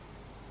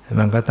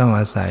มันก็ต้อง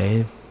อาศัย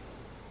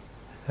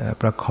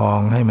ประคอง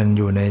ให้มันอ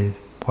ยู่ใน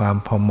ความ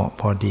พอเหมาะ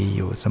พอดีอ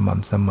ยู่สม่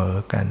ำเสมอ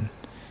กัน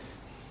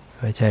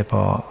ไม่ใช่พ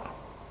อ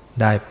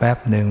ได้แป๊บ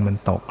หนึ่งมัน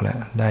ตกแล้ว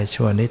ได้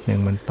ชั่วนิดหนึ่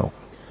งมันตก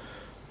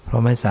เพรา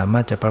ะไม่สามา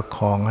รถจะประค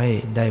องให้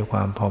ได้คว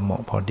ามพอเหมา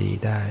ะพอดี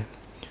ได้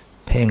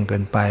เพ่งเกิ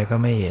นไปก็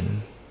ไม่เห็น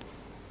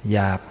อย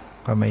าก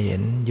ก็ไม่เห็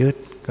นยึด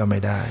ก็ไม่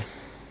ได้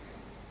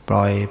ป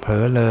ล่อยเผล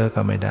อเลอ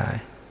ก็ไม่ได้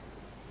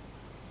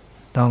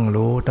ต้อง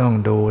รู้ต้อง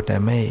ดูแต่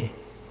ไม่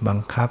บัง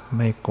คับไ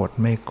ม่กด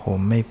ไม่ข่ม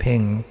ไม่เพ่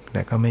งแ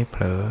ต่ก็ไม่เผ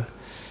ลอ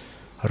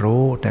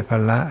รู้แต่ก็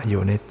ละอ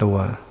ยู่ในตัว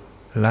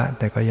ละแ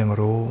ต่ก็ยัง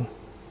รู้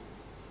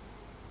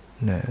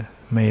เนี่ย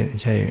ไม่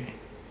ใช่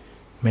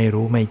ไม่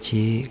รู้ไม่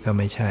ชี้ก็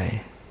ไม่ใช่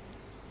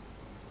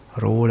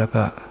รู้แล้ว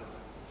ก็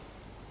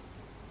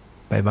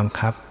ไปบัง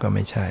คับก็ไ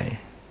ม่ใช่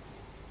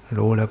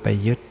รู้แล้วไป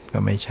ยึดก็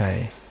ไม่ใช่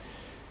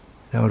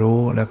แล้วรู้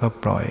แล้วก็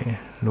ปล่อย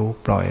รู้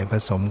ปล่อยผ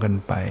สมกัน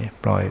ไป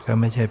ปล่อยก็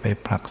ไม่ใช่ไป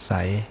ผลักไส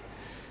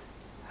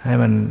ให้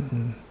มัน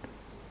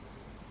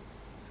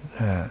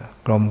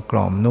กลมก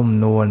ล่อมนุ่ม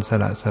นวลส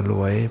ละสล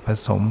วยผ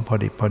สมพอ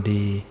ดิบพอ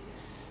ดี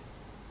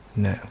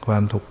เนี่ยควา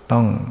มถูกต้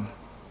อง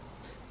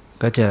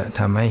ก็จะ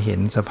ทำให้เห็น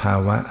สภา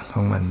วะข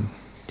องมัน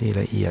ที่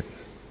ละเอียด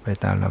ไป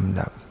ตามลำ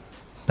ดับ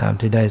ตาม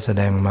ที่ได้แส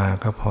ดงมา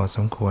ก็พอส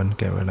มควร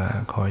แก่เวลา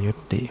ขอยุ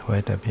ติไว้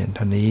แต่เพียงเ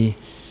ท่านี้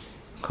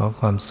ขอ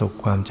ความสุข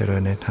ความเจริ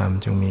ญในธรรม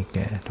จงมีแ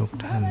ก่ทุก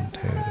ท่านเ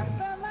ถิด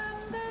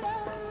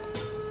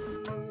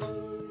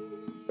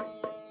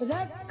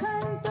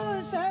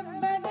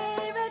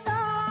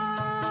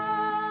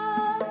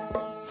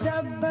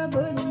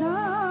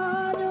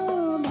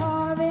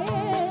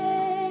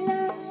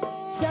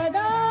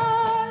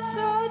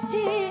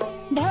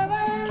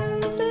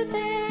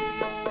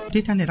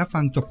ที่ท่านได้รับ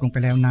ฟังจบลงไป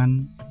แล้วนั้น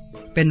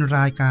เป็นร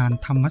ายการ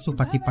ธรรมสุ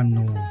ปฏิปันโน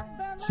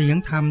เสียง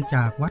ธรรมจ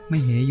ากวัดม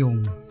เหยง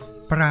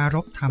ปราร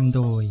ภธรรมโ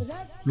ดย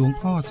หลวง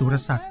พ่อสุร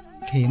ศักดิ์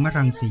เขม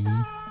รังสี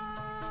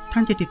ท่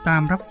านจะติดตา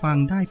มรับฟัง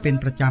ได้เป็น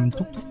ประจำ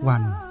ทุกๆวั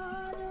น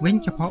เว้น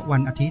เฉพาะวั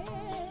นอาทิตย์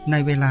ใน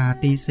เวลา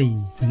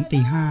 4:00 ถึง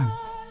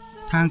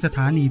 5:00 ทางสถ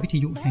านีวิท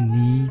ยุแห่ง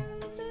นี้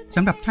ส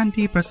ำหรับท่าน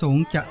ที่ประสง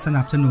ค์จะส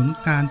นับสนุน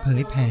การเผ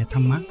ยแผ่ธร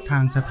รมะทา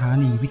งสถา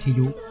นีวิท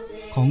ยุ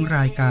ของร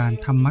ายการ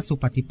ธรรมสุ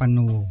ปฏิปันโน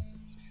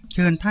เ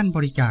ชิญท่านบ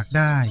ริจาคไ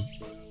ด้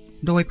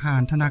โดยผ่า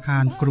นธนาคา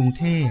รกรุง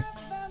เทพ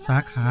สา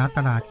ขาต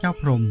ลาดเจ้า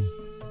พรม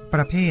ป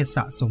ระเภทส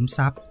ะสมท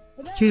รัพย์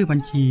ชื่อบัญ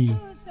ชี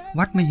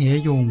วัดมเห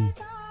ยง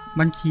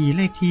บัญชีเ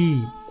ลขที่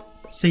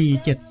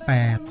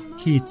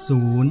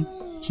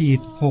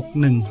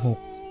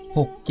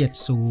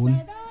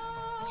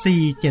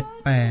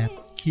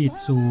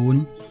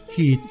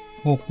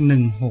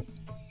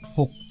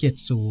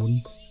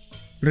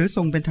หรือ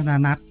ส่งเป็นธนา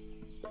นัต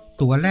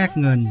ตั๋วแลก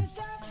เงิน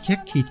เช็ค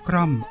ขีดค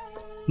ร่อม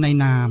ใน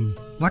นาม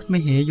วัดม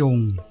เหยง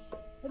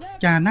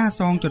จาหน้า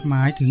ซองจดหม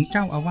ายถึงเ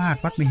จ้าอาวาส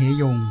วัดมเห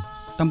ยง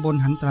ตำบล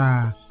หันตรา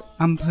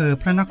อำเภอ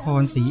พระนค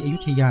รศรีอยุ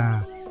ธยา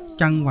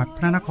จังหวัดพ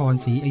ระนคร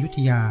ศรีอยุธ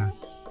ยา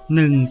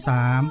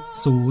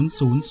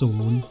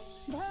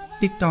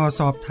13000ติดต่อ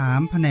สอบถาม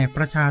แผนกป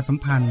ระชาสัม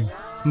พันธ์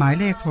หมาย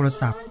เลขโทร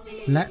ศัพท์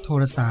และโท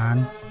รสาร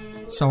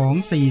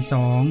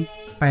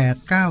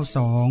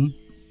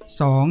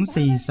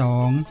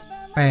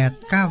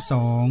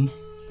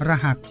242-892 ร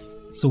หัส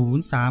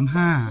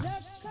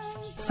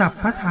035สัพ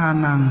พทา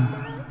นัง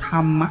ธร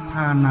รมท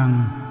านัง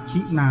ชิ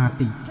นา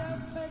ติ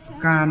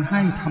การใ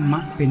ห้ธรรมะ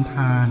เป็นท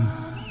าน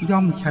ย่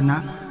อมชนะ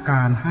ก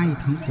ารให้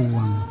ทั้งปว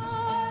ง